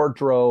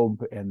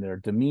wardrobe and their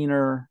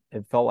demeanor.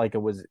 It felt like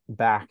it was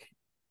back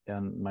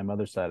on my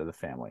mother's side of the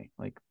family,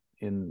 like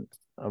in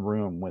a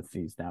room with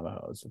these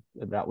Navajos.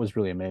 That was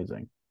really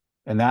amazing.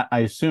 And that, I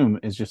assume,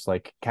 is just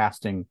like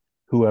casting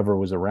whoever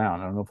was around.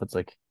 I don't know if it's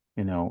like,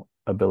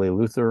 a Billy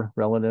Luther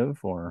relative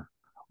or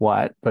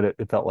what, but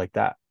it felt like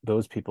that.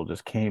 Those people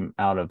just came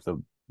out of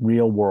the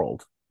real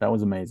world. That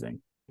was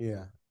amazing.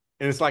 Yeah.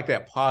 And it's like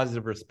that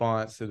positive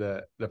response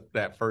to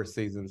that first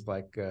season's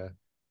like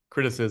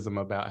criticism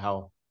about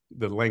how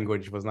the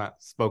language was not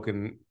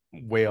spoken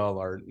well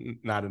or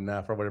not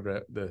enough or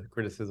whatever the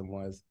criticism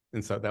was.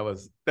 And so that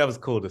was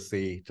cool to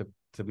see,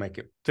 to make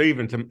it,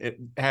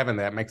 having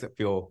that makes it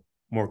feel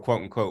more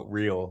quote unquote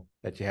real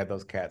that you had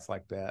those cats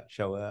like that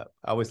show up.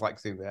 I always like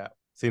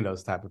seeing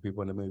those type of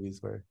people in the movies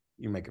where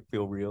you make it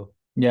feel real.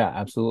 Yeah,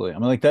 absolutely. I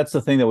mean, like that's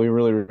the thing that we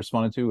really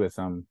responded to with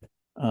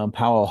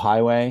Powell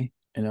Highway,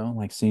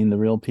 like seeing the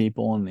real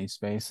people in these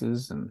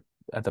spaces and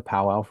at the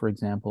powwow, for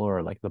example,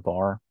 or like the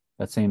bar.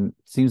 That seems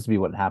to be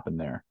what happened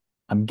there.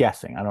 I'm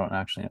guessing. I don't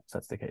actually know if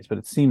that's the case, but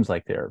it seems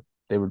like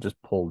they were just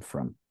pulled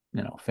from,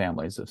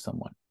 families of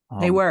someone.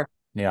 They were.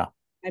 Yeah.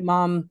 My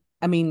mom,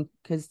 I mean,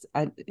 because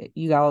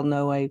you all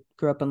know I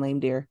grew up in Lame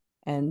Deer.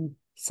 And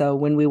so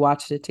when we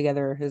watched it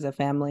together as a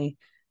family,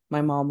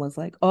 my mom was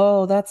like,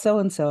 oh, that's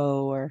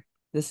so-and-so, or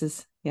this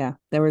is, yeah,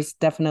 there was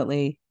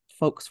definitely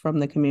folks from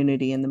the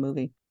community in the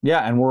movie. Yeah.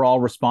 And we're all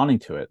responding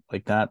to it.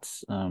 Like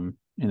that's,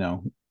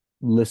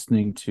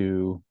 listening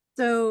to.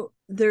 So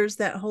there's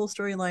that whole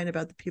storyline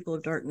about the People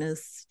of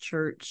Darkness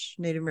Church,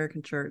 Native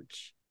American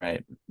Church.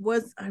 Right.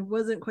 I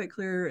wasn't quite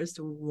clear as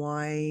to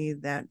why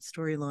that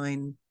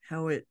storyline,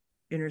 how it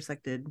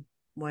intersected,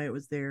 why it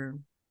was there.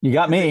 You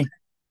got me.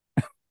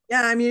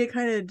 Yeah, I mean, it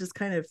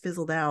kind of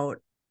fizzled out.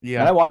 Yeah,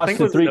 and I watched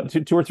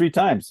it two or three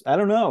times. I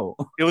don't know.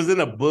 It was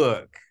in a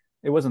book.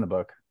 It wasn't a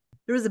book.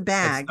 There was a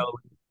bag. So,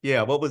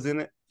 yeah, what was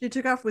in it? She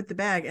took off with the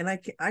bag, and I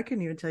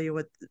couldn't even tell you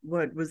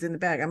what was in the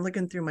bag. I'm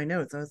looking through my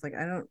notes. I was like,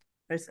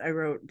 I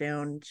wrote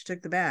down she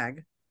took the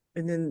bag,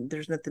 and then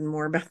there's nothing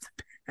more about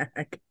the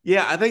bag.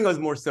 Yeah, I think it was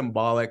more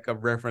symbolic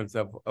of reference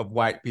of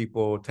white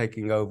people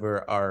taking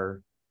over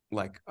our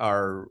what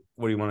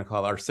do you want to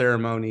call it? Our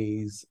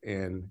ceremonies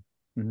and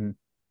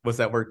what's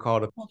that word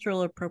called?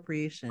 Cultural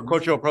appropriation.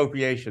 Cultural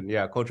appropriation.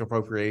 Yeah, cultural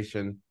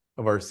appropriation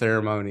of our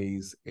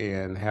ceremonies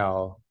and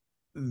how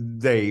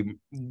they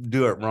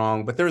do it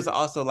wrong. But there's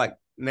also like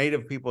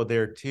Native people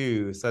there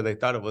too, so they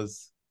thought it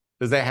was.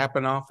 Does that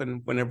happen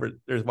often whenever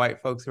there's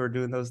white folks who are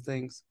doing those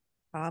things?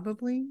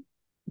 Probably.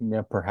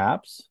 Yeah,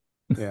 perhaps.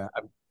 Yeah,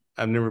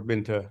 I've never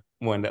been to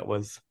one that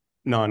was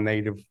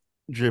non-native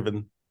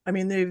driven. I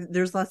mean,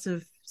 there's lots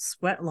of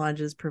sweat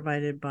lodges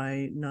provided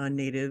by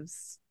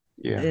non-natives.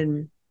 Yeah,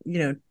 and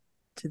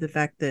to the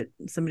fact that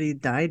somebody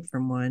died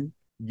from one.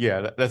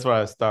 Yeah, that's what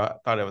I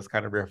thought it was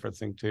kind of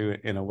referencing to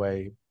in a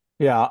way.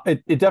 Yeah,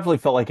 it definitely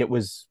felt like it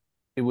was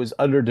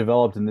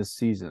underdeveloped in this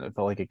season. It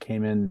felt like it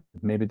came in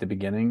maybe at the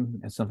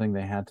beginning as something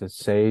they had to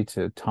say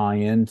to tie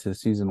into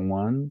season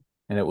one,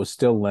 and it was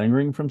still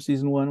lingering from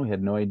season one. We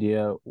had no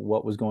idea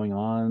what was going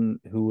on,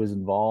 who was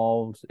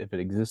involved, if it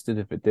existed,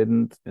 if it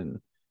didn't, and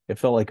it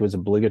felt like it was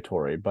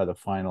obligatory by the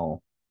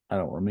final. I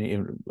don't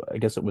remember. I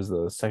guess it was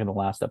the second to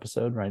last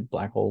episode, right?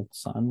 Black Hole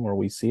Sun, where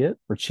we see it,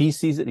 where Chi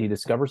sees it, he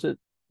discovers it,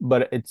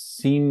 but it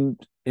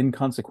seemed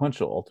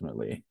inconsequential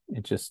ultimately.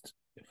 It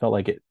felt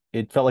like it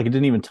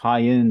didn't even tie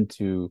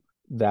into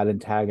that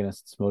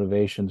antagonist's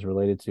motivations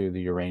related to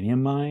the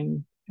uranium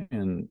mine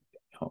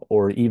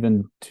or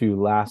even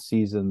to last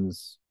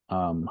season's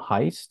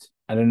heist.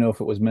 I don't know if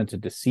it was meant to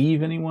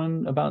deceive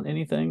anyone about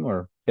anything,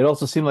 or it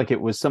also seemed like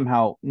it was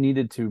somehow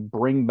needed to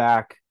bring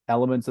back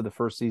elements of the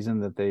first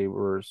season that they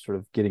were sort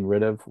of getting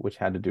rid of, which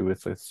had to do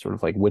with sort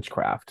of like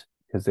witchcraft,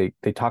 because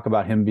they talk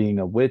about him being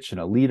a witch and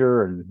a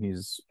leader, and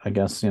he's, I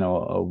guess,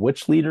 a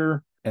witch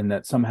leader, and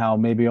that somehow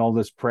maybe all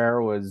this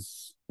prayer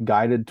was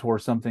guided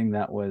towards something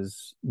that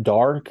was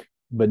dark,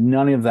 but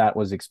none of that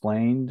was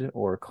explained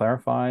or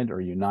clarified or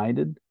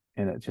united.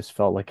 And it just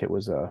felt like it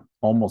was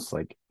almost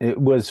like it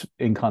was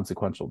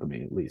inconsequential to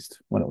me, at least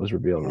when it was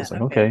revealed. Yeah, I was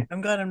like, okay.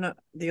 I'm glad I'm not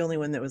the only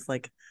one that was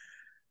like,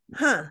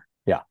 huh.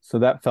 Yeah. So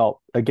that felt,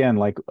 again,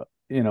 like,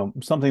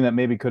 something that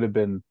maybe could have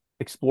been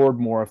explored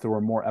more if there were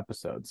more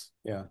episodes.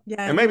 Yeah.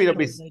 Yeah. And maybe it'll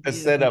be a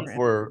setup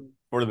for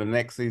the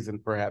next season,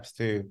 perhaps,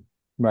 too.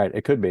 Right.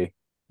 It could be.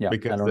 Yeah.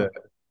 Because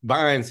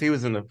Vines, he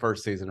was in the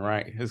first season,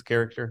 right? His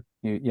character.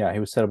 He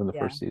was set up in the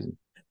first season.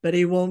 But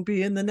he won't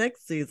be in the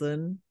next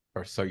season.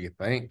 Or so you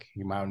think.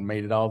 He might have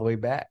made it all the way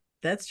back.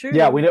 That's true.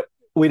 Yeah,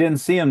 we didn't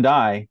see him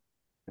die.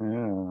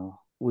 Yeah.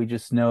 We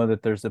just know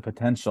that there's a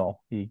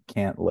potential he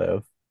can't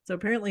live. So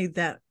apparently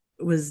that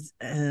was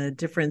a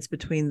difference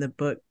between the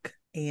book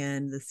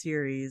and the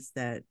series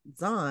that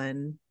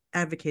Zahn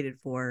advocated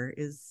for,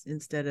 is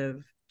instead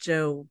of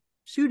Joe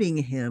shooting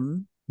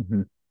him,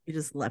 he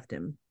just left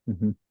him.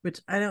 Which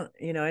I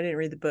didn't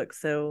read the book,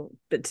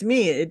 but to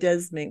me it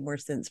does make more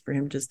sense for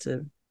him just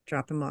to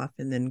drop him off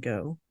and then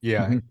go.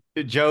 Yeah.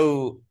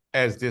 Joe,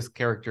 as this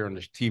character on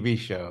the TV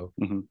show,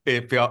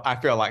 I felt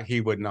like he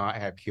would not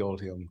have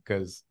killed him,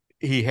 because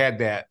he had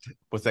that,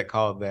 what's that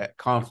called, that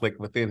conflict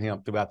within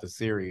him throughout the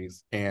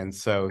series, and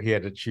so he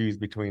had to choose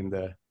between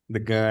the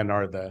gun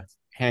or the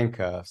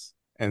handcuffs,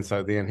 and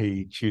so then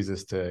he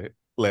chooses to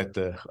let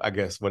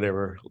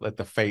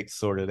the fates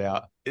sort it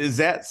out. Is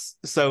that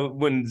so?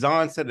 When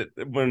Zahn said it,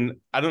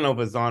 I don't know if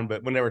it's Zahn,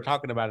 but when they were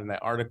talking about it in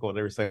that article,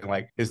 they were saying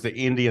like, it's the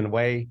Indian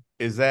way.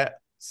 Is that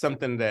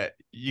something that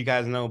you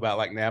guys know about,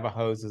 like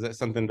Navajos? Is that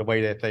something, the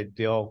way that they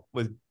deal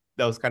with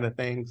those kind of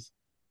things?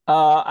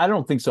 I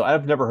don't think so.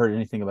 I've never heard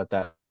anything about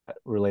that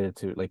related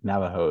to like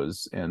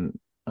Navajos and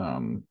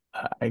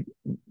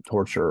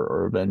torture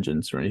or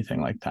vengeance or anything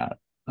like that.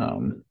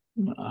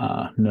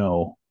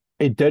 No.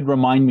 it did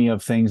remind me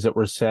of things that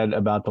were said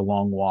about the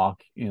long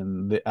walk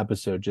in the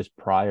episode just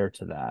prior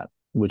to that,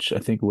 which I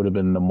think would have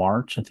been the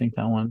March. I think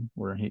that one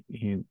where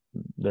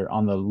they're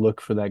on the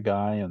look for that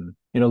guy, and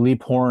Lee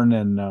Porn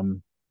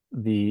and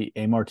the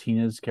A.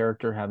 Martinez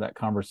character have that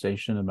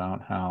conversation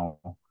about how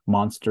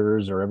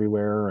monsters are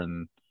everywhere,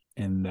 and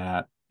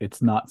that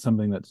it's not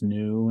something that's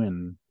new.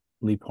 And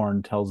Lee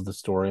Porn tells the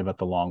story about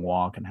the long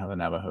walk and how the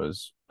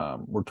Navajos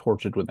were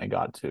tortured when they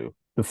got to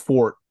the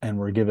fort and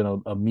were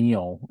given a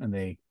meal, and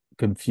they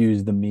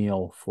confused the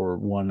meal for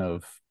one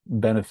of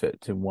benefit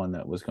to one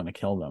that was going to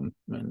kill them,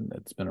 and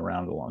it's been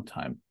around a long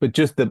time. But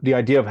just the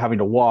idea of having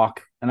to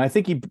walk, and I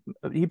think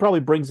he probably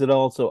brings it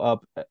also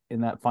up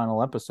in that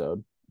final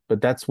episode, but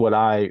that's what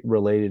I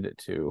related it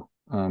to,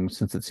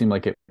 since it seemed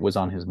like it was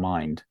on his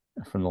mind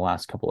from the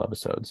last couple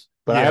episodes.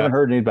 But I haven't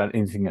heard about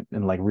anything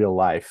in like real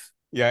life.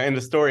 Yeah, in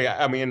the story,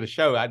 I mean, in the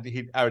show, I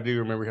do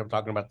remember him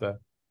talking about the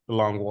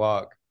long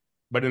walk,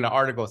 but in the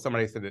article,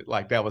 somebody said it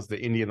like that was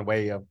the Indian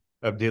way of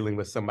dealing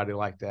with somebody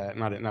like that,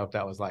 and I didn't know if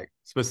that was like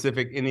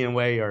specific Indian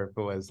way or if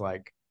it was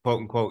like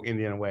quote unquote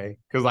Indian way.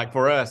 Because like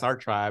for us, our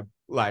tribe,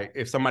 like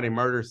if somebody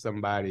murders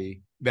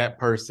somebody, that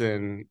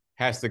person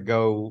has to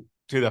go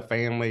to the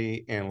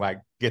family and like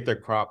get their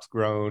crops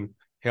grown,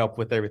 help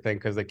with everything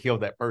because they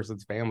killed that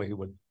person's family who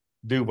would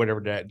do whatever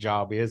that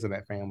job is in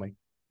that family.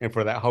 And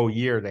for that whole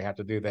year, they have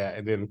to do that.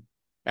 And then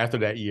after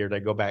that year, they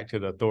go back to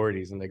the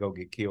authorities and they go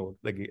get killed.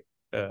 They get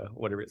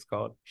whatever it's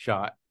called,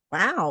 shot.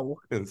 Wow.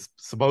 And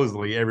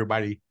supposedly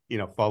everybody,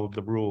 followed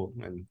the rule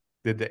and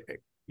did that,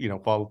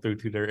 followed through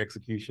to their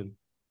execution.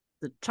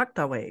 The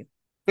Chahta way.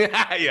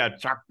 Yeah,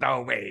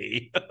 Chahta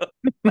way.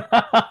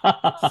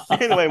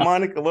 Anyway,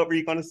 Monica, what were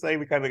you going to say?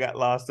 We kind of got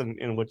lost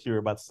in what you were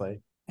about to say.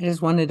 I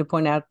just wanted to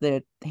point out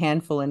the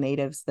handful of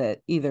natives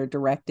that either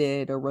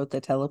directed or wrote the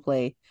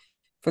teleplay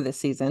for this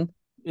season.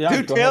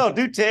 Yeah,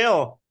 do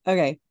tell.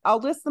 Okay, I'll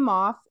list them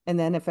off, and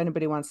then if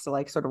anybody wants to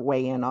like sort of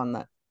weigh in on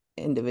the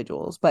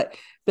individuals. But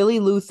Billy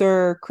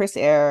Luther, Chris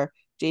Eyre,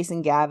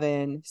 Jason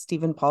Gavin,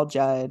 Stephen Paul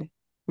Judd,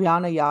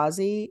 Rihanna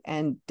Yazzie,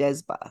 and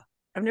Desba.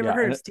 I've never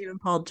heard of Stephen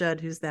Paul Judd.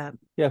 Who's that?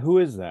 Yeah, who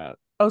is that?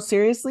 Oh,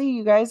 seriously?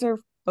 You guys are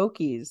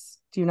Okies.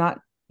 Do you not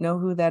know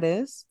who that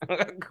is?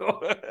 I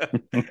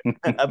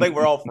think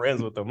we're all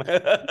friends with them.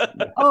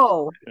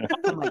 Oh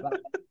my God.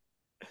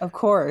 Of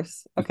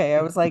course. Okay,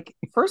 I was like,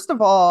 first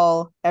of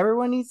all,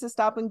 everyone needs to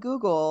stop and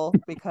Google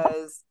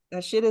because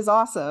that shit is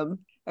awesome.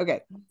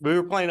 Okay. We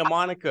were playing a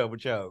Monica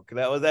joke.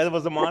 That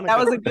was a Monica. That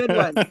was a good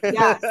one.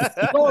 Yeah.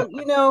 Well,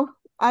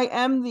 I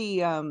am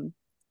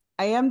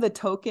the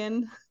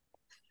token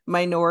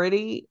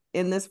minority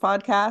in this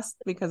podcast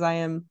because I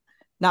am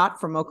not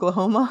from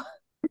Oklahoma.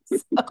 So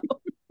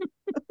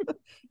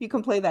you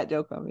can play that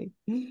joke on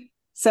me.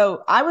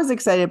 So I was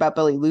excited about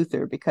Billy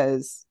Luther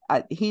because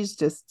he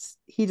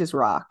just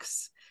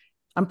rocks.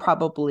 I'm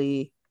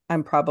probably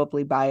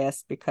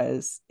biased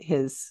because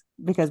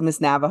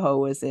Miss Navajo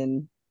was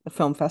in a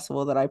film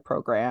festival that I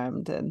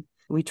programmed, and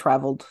we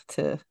traveled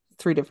to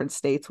 3 different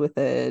states with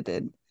it.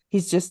 And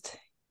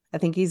I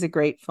think he's a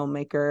great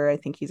filmmaker. I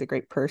think he's a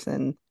great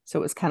person. So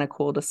it was kind of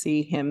cool to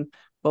see him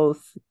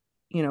both,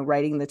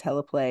 writing the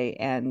teleplay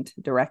and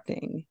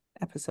directing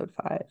episode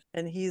 5.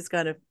 And he's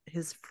got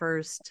his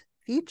first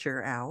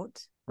feature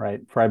out. Right.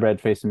 Fry Bread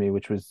Facing Me,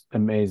 which was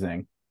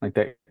amazing. Like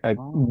that. That's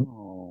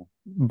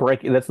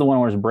the one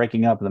where I was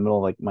breaking up in the middle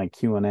of like my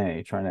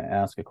Q&A trying to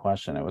ask a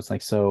question. It was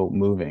like so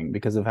moving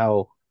because of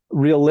how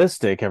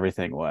realistic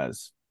everything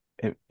was.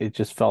 It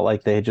just felt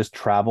like they had just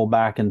traveled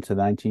back into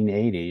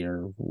 1980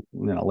 or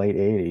late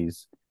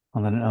 80s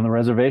on the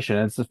reservation.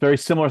 It's a very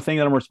similar thing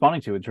that I'm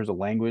responding to in terms of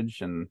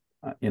language, and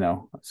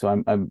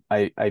so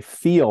I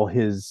feel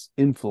his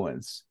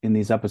influence in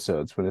these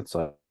episodes when it's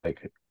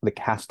like the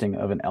casting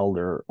of an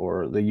elder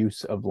or the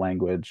use of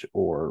language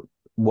or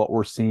what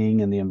we're seeing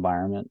in the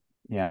environment.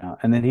 Yeah,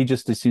 and then he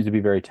seems to be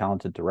a very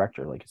talented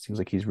director. Like it seems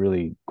like he's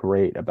really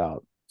great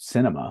about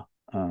cinema.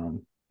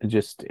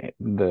 Just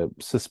the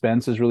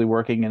suspense is really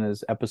working in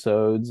his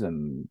episodes,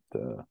 and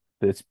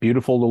it's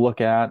beautiful to look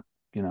at.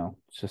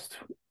 It's just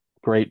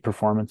great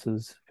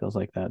performances. Feels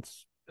like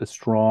that's a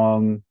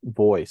strong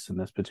voice in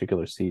this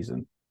particular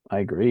season. I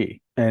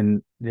agree.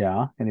 And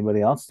yeah,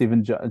 anybody else?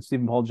 Stephen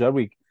Paul Judd.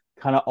 We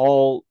kind of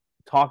all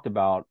talked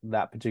about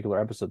that particular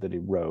episode that he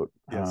wrote.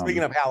 Yeah,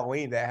 speaking of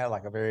Halloween, that had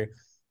like a very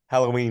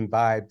Halloween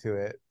vibe to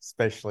it,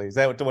 especially. Is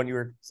that what the one you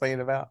were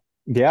saying about?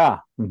 Yeah,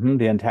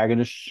 the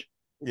antagonist.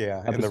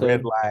 Yeah, episode. And the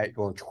red light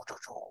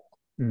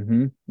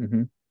going.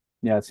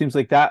 Yeah, it seems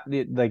like that.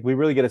 Like we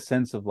really get a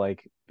sense of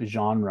like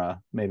genre,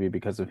 maybe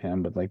because of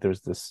him. But like,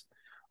 there's this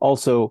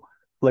also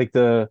like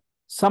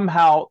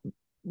somehow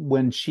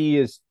when she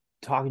is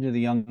talking to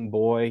the young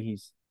boy,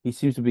 he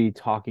seems to be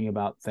talking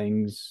about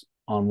things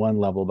on one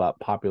level about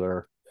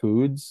popular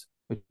foods.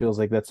 It feels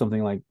like that's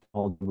something like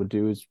Paul would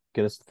do, is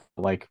get us to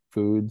like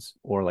foods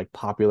or like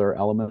popular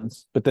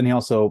elements. But then he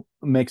also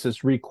makes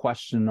us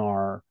re-question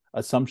our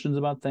assumptions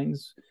about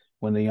things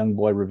when the young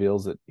boy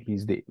reveals that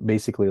he's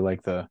basically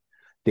like the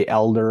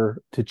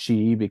elder to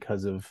Chi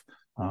because of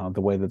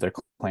the way that their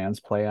clans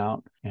play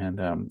out.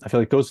 And I feel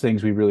like those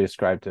things we really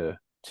ascribe to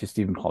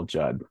Stephen Paul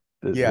Judd.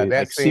 Yeah, they that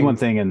like see one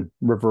thing and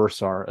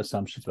reverse our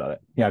assumptions about it.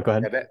 Yeah, go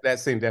ahead. Yeah, that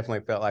scene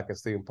definitely felt like a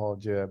Stephen Paul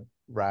Judd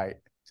right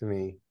to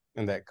me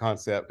in that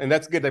concept. And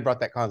that's good they brought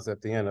that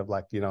concept in of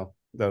like,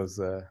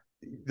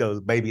 those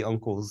baby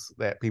uncles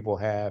that people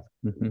have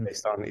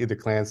based on either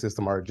clan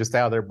system or just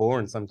how they're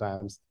born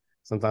sometimes.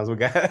 Sometimes we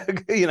got,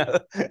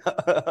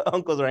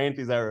 uncles or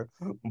aunties that were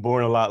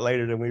born a lot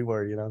later than we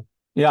were,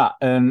 Yeah,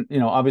 and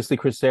obviously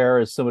Chris Eyre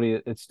is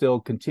somebody that still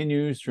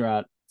continues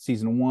throughout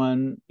season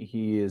 1.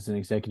 He is an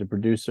executive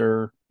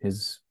producer. He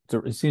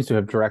seems to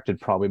have directed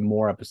probably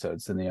more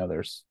episodes than the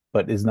others,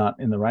 but is not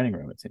in the writing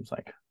room, it seems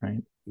like,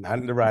 right? Not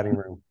in the writing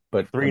room.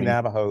 But three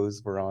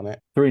Navajos were on it.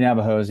 3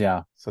 Navajos,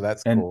 yeah. So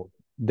that's cool.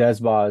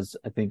 Desba's,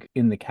 I think,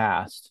 in the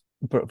cast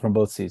from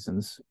both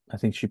seasons. I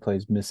think she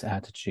plays Miss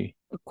Atachi.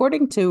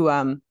 According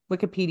to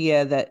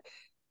Wikipedia, that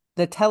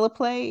the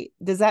teleplay,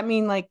 does that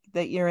mean like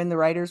that you're in the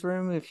writer's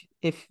room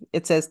if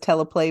it says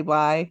teleplay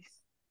by?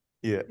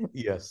 Yeah.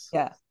 Yes.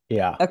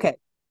 Yeah. Okay.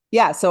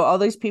 Yeah. So all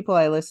these people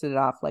I listed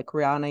off, like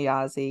Rihanna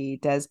Yazzie,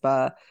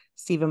 Desba,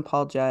 Stephen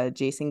Paul Judd,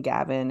 Jason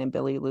Gavin, and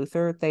Billy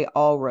Luther, they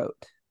all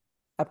wrote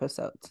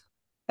episodes.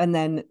 And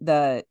then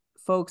the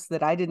folks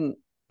that I didn't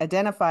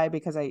identify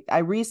because I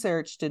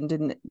researched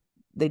and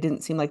they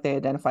didn't seem like they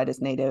identified as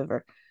native,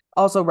 or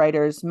also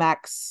writers,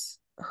 Max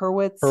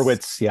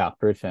Hurwitz, yeah,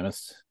 very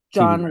famous.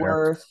 John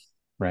Worth,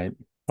 right?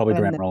 Probably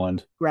Graham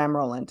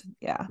Rowland,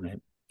 yeah,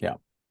 right. Yeah.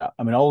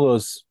 I mean, all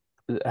those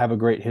have a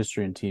great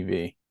history in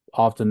TV,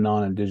 often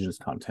non-Indigenous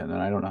content,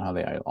 and I don't know how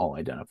they all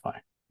identify.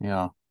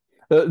 Yeah,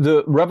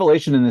 the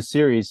revelation in this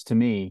series to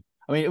me,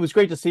 I mean, it was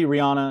great to see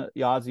Rihanna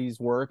Yazzie's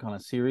work on a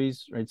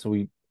series, right? So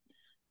we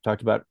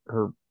talked about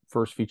her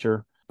first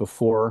feature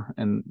before,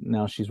 and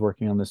now she's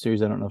working on the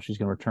series. I don't know if she's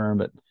going to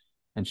return,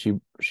 and she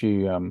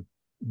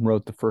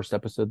wrote the first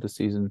episode this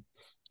season.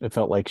 It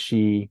felt like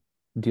she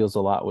deals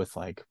a lot with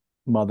like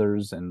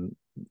mothers and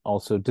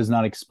also does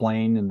not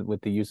explain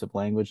with the use of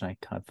language. And I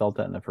kind of felt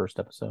that in the first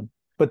episode.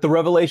 But the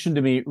revelation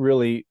to me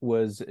really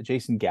was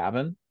Jason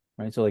Gavin,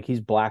 right? So like he's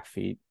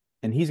Blackfeet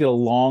and he's got a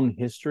long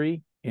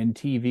history in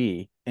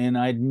TV. And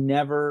I'd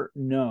never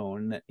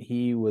known that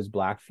he was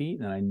Blackfeet,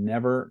 and I'd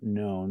never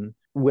known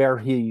where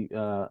he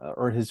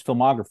or his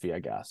filmography, I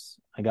guess.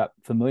 I got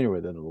familiar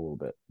with it a little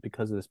bit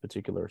because of this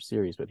particular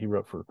series, but he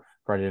wrote for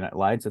Friday Night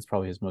Lights. That's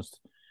probably his most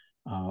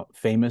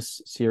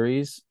famous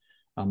series.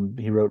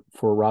 He wrote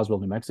for Roswell,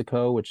 New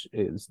Mexico, which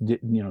is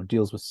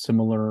deals with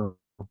similar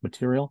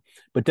material,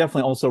 but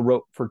definitely also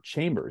wrote for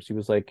Chambers. He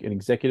was like an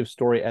executive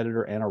story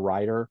editor and a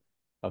writer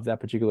of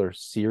that particular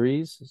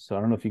series. So I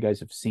don't know if you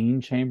guys have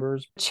seen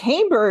Chambers.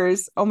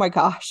 Oh my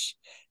gosh,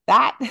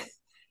 that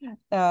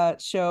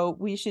show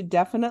we should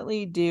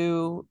definitely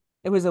do.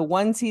 It was a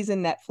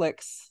 1-season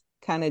Netflix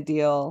kind of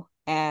deal,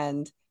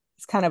 and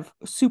it's kind of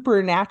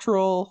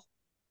supernatural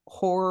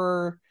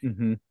horror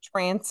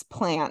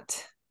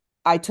transplant.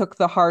 I took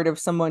the heart of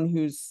someone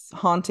who's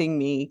haunting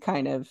me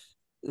kind of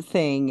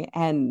thing.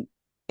 And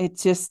it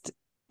just,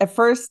 at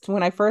first,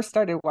 when I first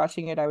started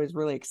watching it, I was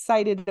really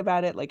excited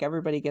about it. Like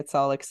everybody gets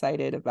all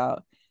excited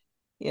about,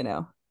 oh,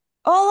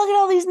 look at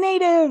all these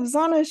natives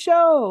on a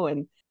show.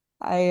 And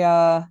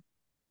I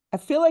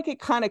feel like it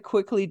kind of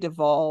quickly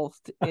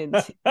devolved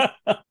into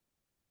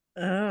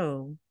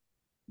oh,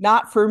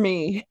 not for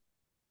me.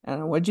 I don't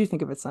know. What did you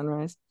think of it,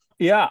 Sunrise?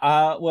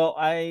 Yeah, well,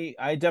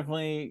 I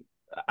definitely,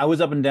 I was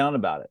up and down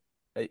about it.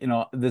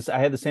 I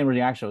had the same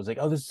reaction. I was like,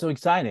 oh, this is so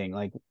exciting.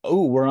 Like,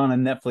 oh, we're on a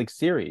Netflix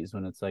series,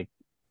 when it's like,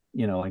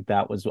 like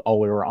that was all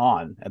we were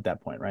on at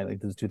that point, right? Like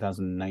this is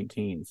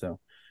 2019. So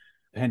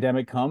the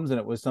pandemic comes and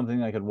it was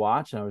something I could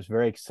watch. And I was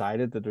very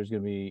excited that there's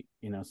going to be,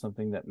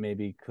 something that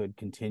maybe could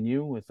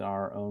continue with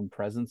our own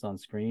presence on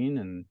screen.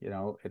 And,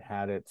 it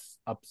had its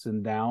ups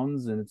and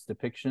downs in its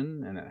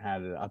depiction, and it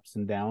had ups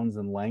and downs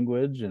in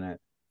language,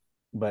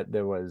 but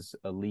there was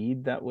a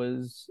lead that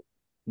was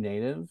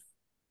native.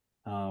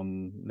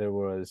 There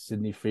was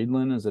Sidney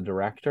Friedland as a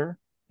director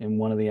in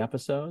one of the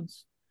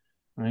episodes,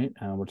 right?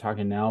 We're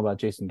talking now about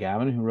Jason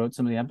Gavin, who wrote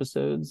some of the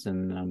episodes,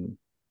 and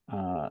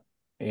there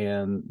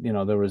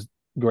was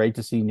great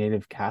to see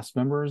native cast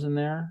members in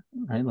there,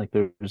 right? Like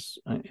there's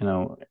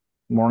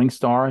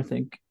Morningstar, I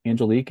think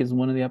Angelique is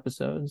one of the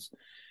episodes,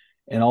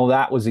 and all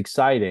that was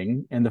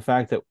exciting. And the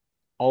fact that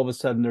all of a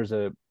sudden there's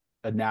a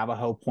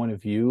Navajo point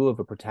of view of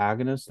a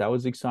protagonist, that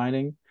was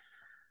exciting.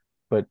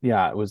 But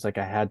yeah, it was like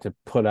I had to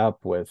put up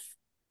with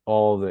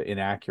all the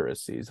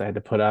inaccuracies. I had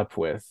to put up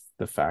with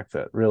the fact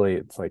that really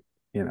it's like,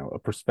 a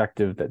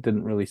perspective that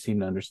didn't really seem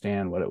to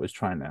understand what it was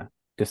trying to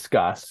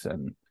discuss.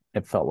 And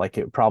it felt like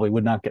it probably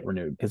would not get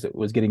renewed because it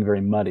was getting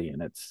very muddy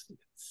in its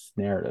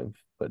narrative.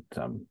 But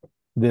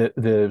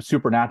the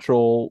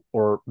supernatural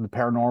or the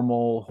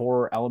paranormal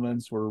horror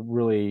elements were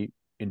really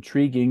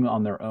intriguing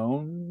on their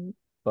own,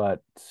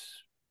 but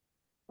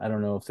I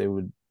don't know if they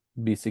would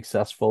be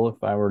successful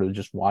if I were to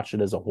just watch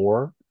it as a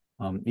horror,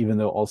 even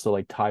though also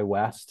like Ty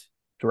West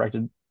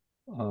directed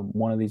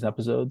one of these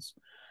episodes.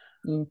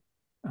 So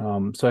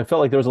I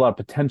felt like there was a lot of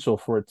potential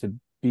for it to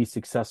be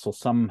successful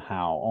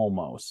somehow,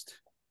 almost.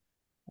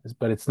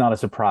 But it's not a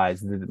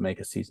surprise that it make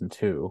a season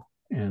 2,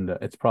 and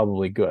it's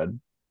probably good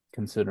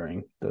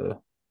considering the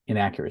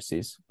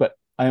inaccuracies. But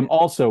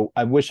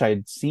I wish I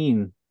had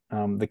seen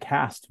the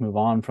cast move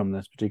on from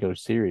this particular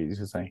series,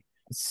 because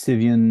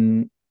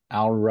Sivian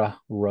Alra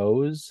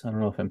Rose, I don't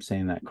know if I'm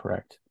saying that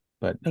correct,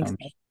 but So.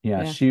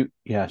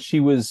 she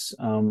was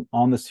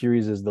on the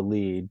series as the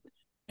lead,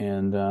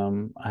 and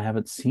I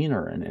haven't seen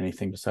her in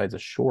anything besides a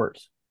short,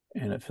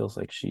 and it feels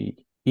like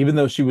even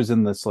though she was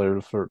in this sort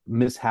of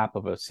mishap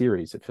of a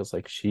series, it feels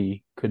like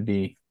she could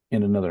be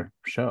in another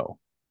show.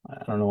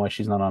 I don't know why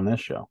she's not on this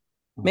show.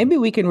 Maybe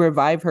we can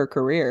revive her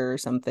career or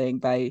something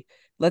by,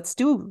 let's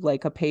do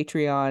like a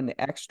Patreon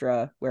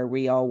extra where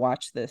we all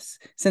watch this.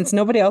 Since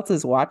nobody else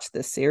has watched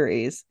this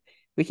series,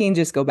 we can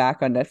just go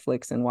back on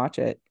Netflix and watch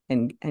it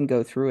and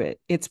go through it.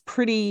 It's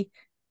pretty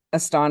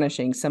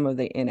astonishing, some of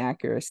the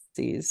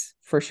inaccuracies,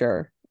 for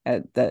sure.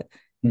 At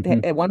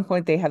one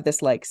point they have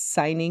this like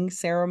signing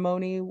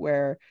ceremony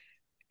where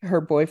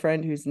her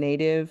boyfriend, who's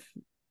native,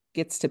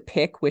 gets to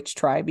pick which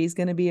tribe he's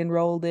going to be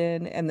enrolled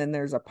in, and then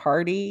there's a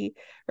party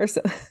or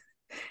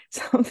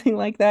something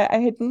like that. I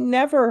had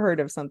never heard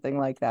of something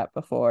like that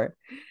before.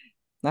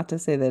 Not to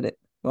say that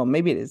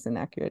maybe it is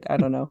inaccurate. I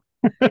don't know.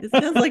 It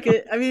sounds like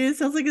it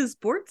sounds like a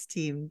sports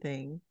team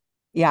thing.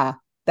 Yeah,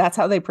 that's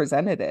how they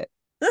presented it.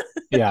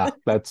 It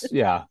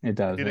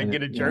does. Did it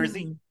get a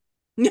jersey?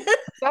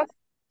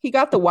 He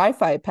got the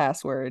Wi-Fi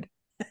password.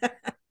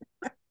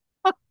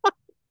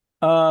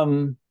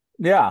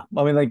 Yeah,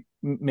 I mean, like,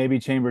 maybe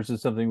Chambers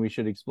is something we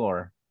should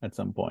explore at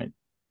some point.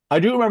 I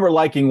do remember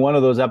liking one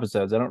of those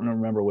episodes. I don't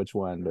remember which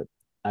one, but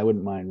I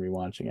wouldn't mind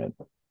rewatching it.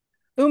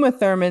 Uma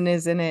Thurman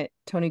is in it.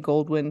 Tony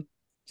Goldwyn.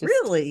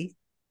 Really?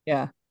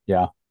 Yeah.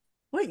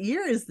 What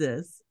year is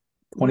this?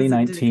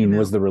 2019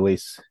 was the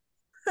release.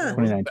 Huh.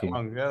 2019.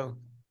 Long ago.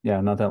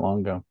 Yeah, not that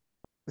long ago.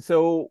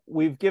 So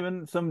we've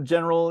given some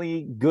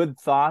generally good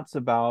thoughts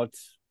about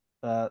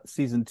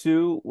season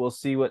 2. We'll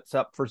see what's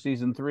up for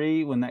season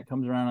 3 when that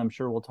comes around. I'm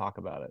sure we'll talk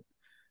about it.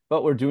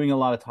 But we're doing a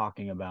lot of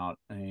talking about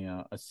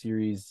a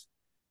series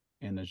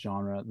and a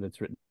genre that's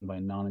written by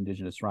a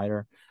non-Indigenous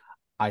writer.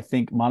 I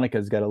think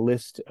Monica's got a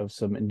list of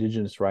some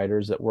Indigenous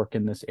writers that work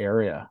in this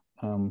area.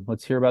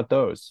 Let's hear about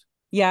those.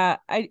 Yeah,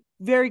 I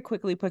very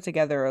quickly put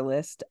together a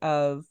list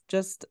of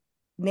just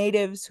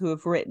natives who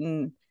have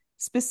written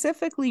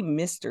specifically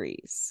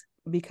mysteries,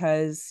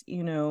 because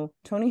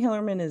Tony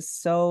Hillerman is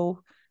so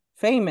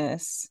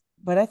famous,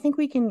 but I think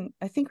we can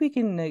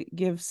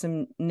give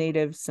some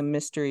natives some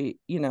mystery,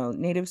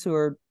 natives who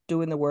are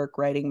doing the work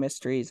writing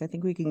mysteries. I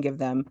think we can give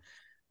them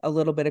a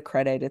little bit of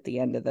credit at the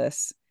end of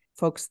this,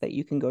 folks that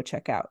you can go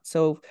check out.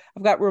 So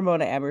I've got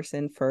Ramona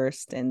Emerson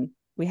first, and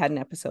we had an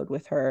episode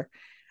with her.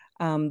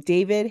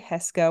 David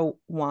Heska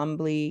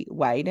Wambley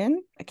Wyden.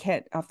 I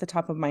can't off the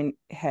top of my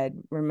head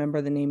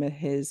remember the name of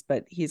his,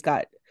 but he's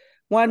got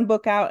one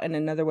book out and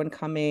another one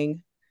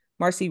coming.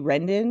 Marcy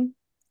Rendon,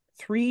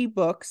 3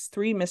 books,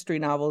 3 mystery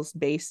novels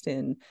based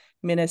in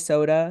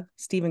Minnesota.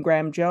 Stephen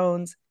Graham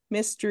Jones,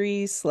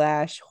 mystery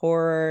 /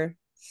 horror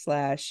 /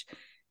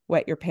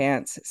 wet your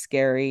pants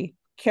scary.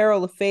 Carol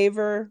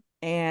Lefevre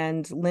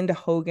and Linda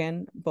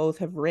Hogan both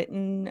have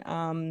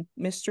written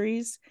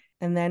mysteries.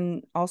 And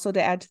then also to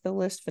add to the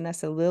list,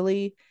 Vanessa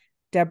Lilly,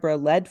 Deborah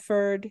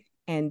Ledford,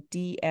 and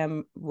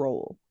D.M.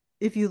 Roll.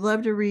 If you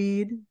love to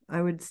read,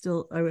 I would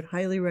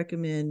highly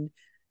recommend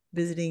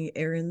visiting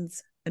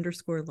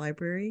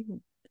Erin's_library.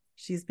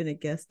 She's been a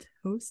guest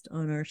host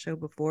on our show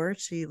before.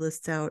 She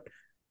lists out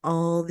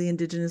all the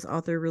Indigenous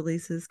author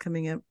releases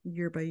coming up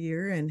year by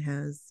year and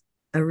has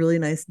a really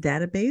nice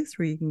database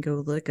where you can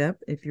go look up,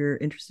 if you're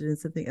interested in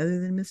something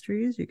other than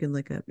mysteries, you can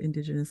look up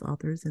Indigenous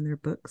authors and their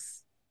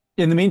books.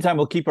 In the meantime,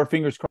 we'll keep our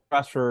fingers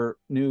crossed for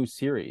new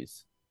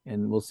series,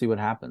 and we'll see what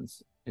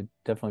happens. It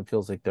definitely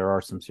feels like there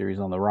are some series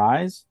on the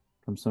rise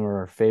from some of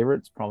our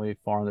favorites, probably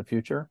far in the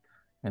future,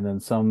 and then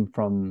some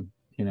from,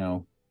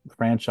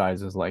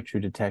 franchises like True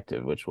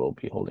Detective, which we'll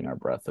be holding our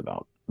breath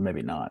about.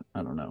 Maybe not.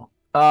 I don't know.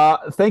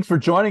 Thanks for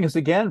joining us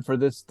again for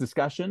this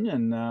discussion,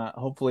 and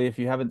hopefully if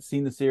you haven't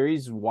seen the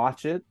series,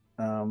 watch it.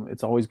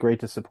 It's always great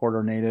to support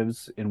our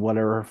natives in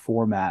whatever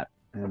format,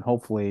 and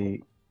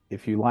hopefully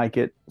if you like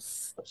it,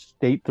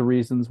 state the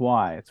reasons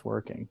why it's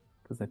working,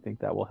 because I think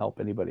that will help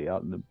anybody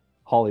out in the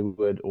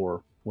Hollywood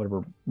or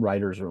whatever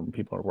writer's room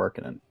people are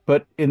working in.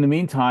 But in the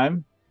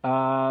meantime,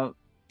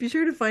 be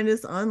sure to find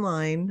us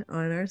online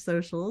on our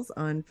socials,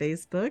 on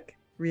Facebook,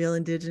 Real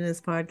Indigenous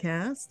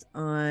Podcast,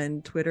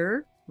 on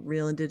Twitter,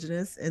 Real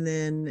Indigenous, and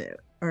then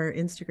our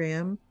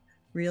Instagram,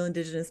 Real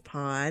Indigenous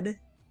Pod.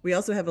 We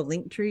also have a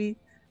link tree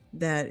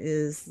that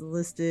is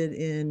listed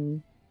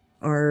in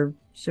our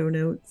show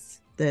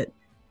notes that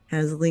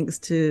has links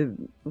to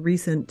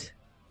recent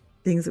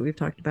things that we've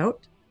talked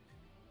about.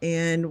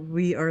 And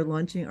we are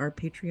launching our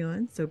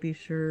Patreon, so be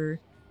sure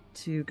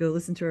to go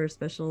listen to our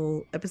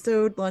special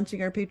episode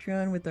launching our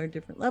Patreon with our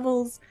different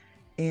levels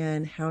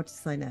and how to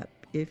sign up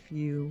if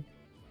you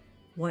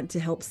want to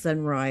help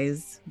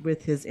Sunrise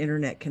with his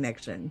internet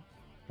connection.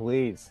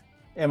 Please.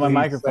 And my Please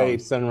microphone.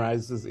 save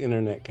Sunrise's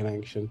internet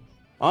connection.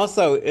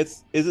 Also,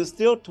 is it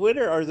still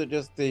Twitter or is it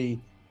just the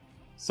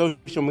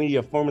social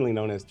media formerly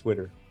known as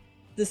Twitter?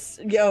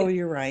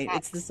 You're right.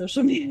 It's the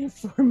social media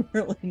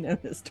formerly known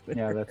as Twitter.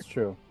 Yeah, that's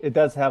true. It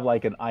does have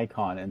like an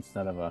icon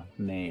instead of a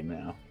name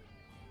now.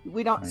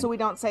 We don't. Right. So we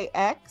don't say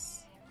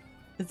X.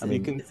 Is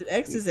it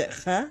X? Is it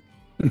huh?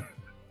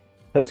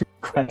 That's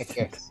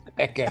X.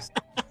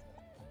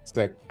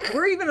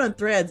 We're even on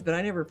Threads, but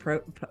I never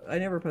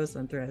post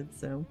on Threads.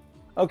 So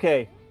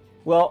okay.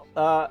 Well,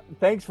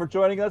 thanks for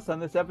joining us on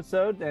this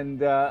episode,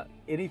 and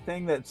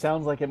anything that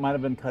sounds like it might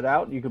have been cut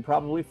out, you could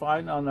probably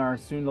find on our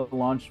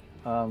soon-to-launch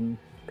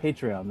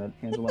Patreon that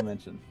Angela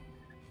mentioned.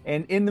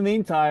 And in the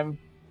meantime,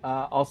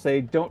 I'll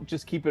say, don't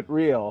just keep it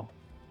real,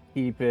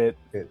 keep it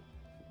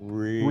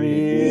real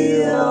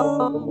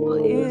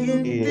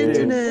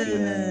indigenous.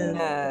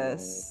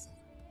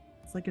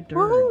 It's like a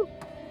dirge.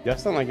 Y'all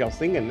sound like y'all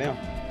singing now.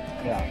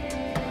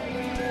 Yeah.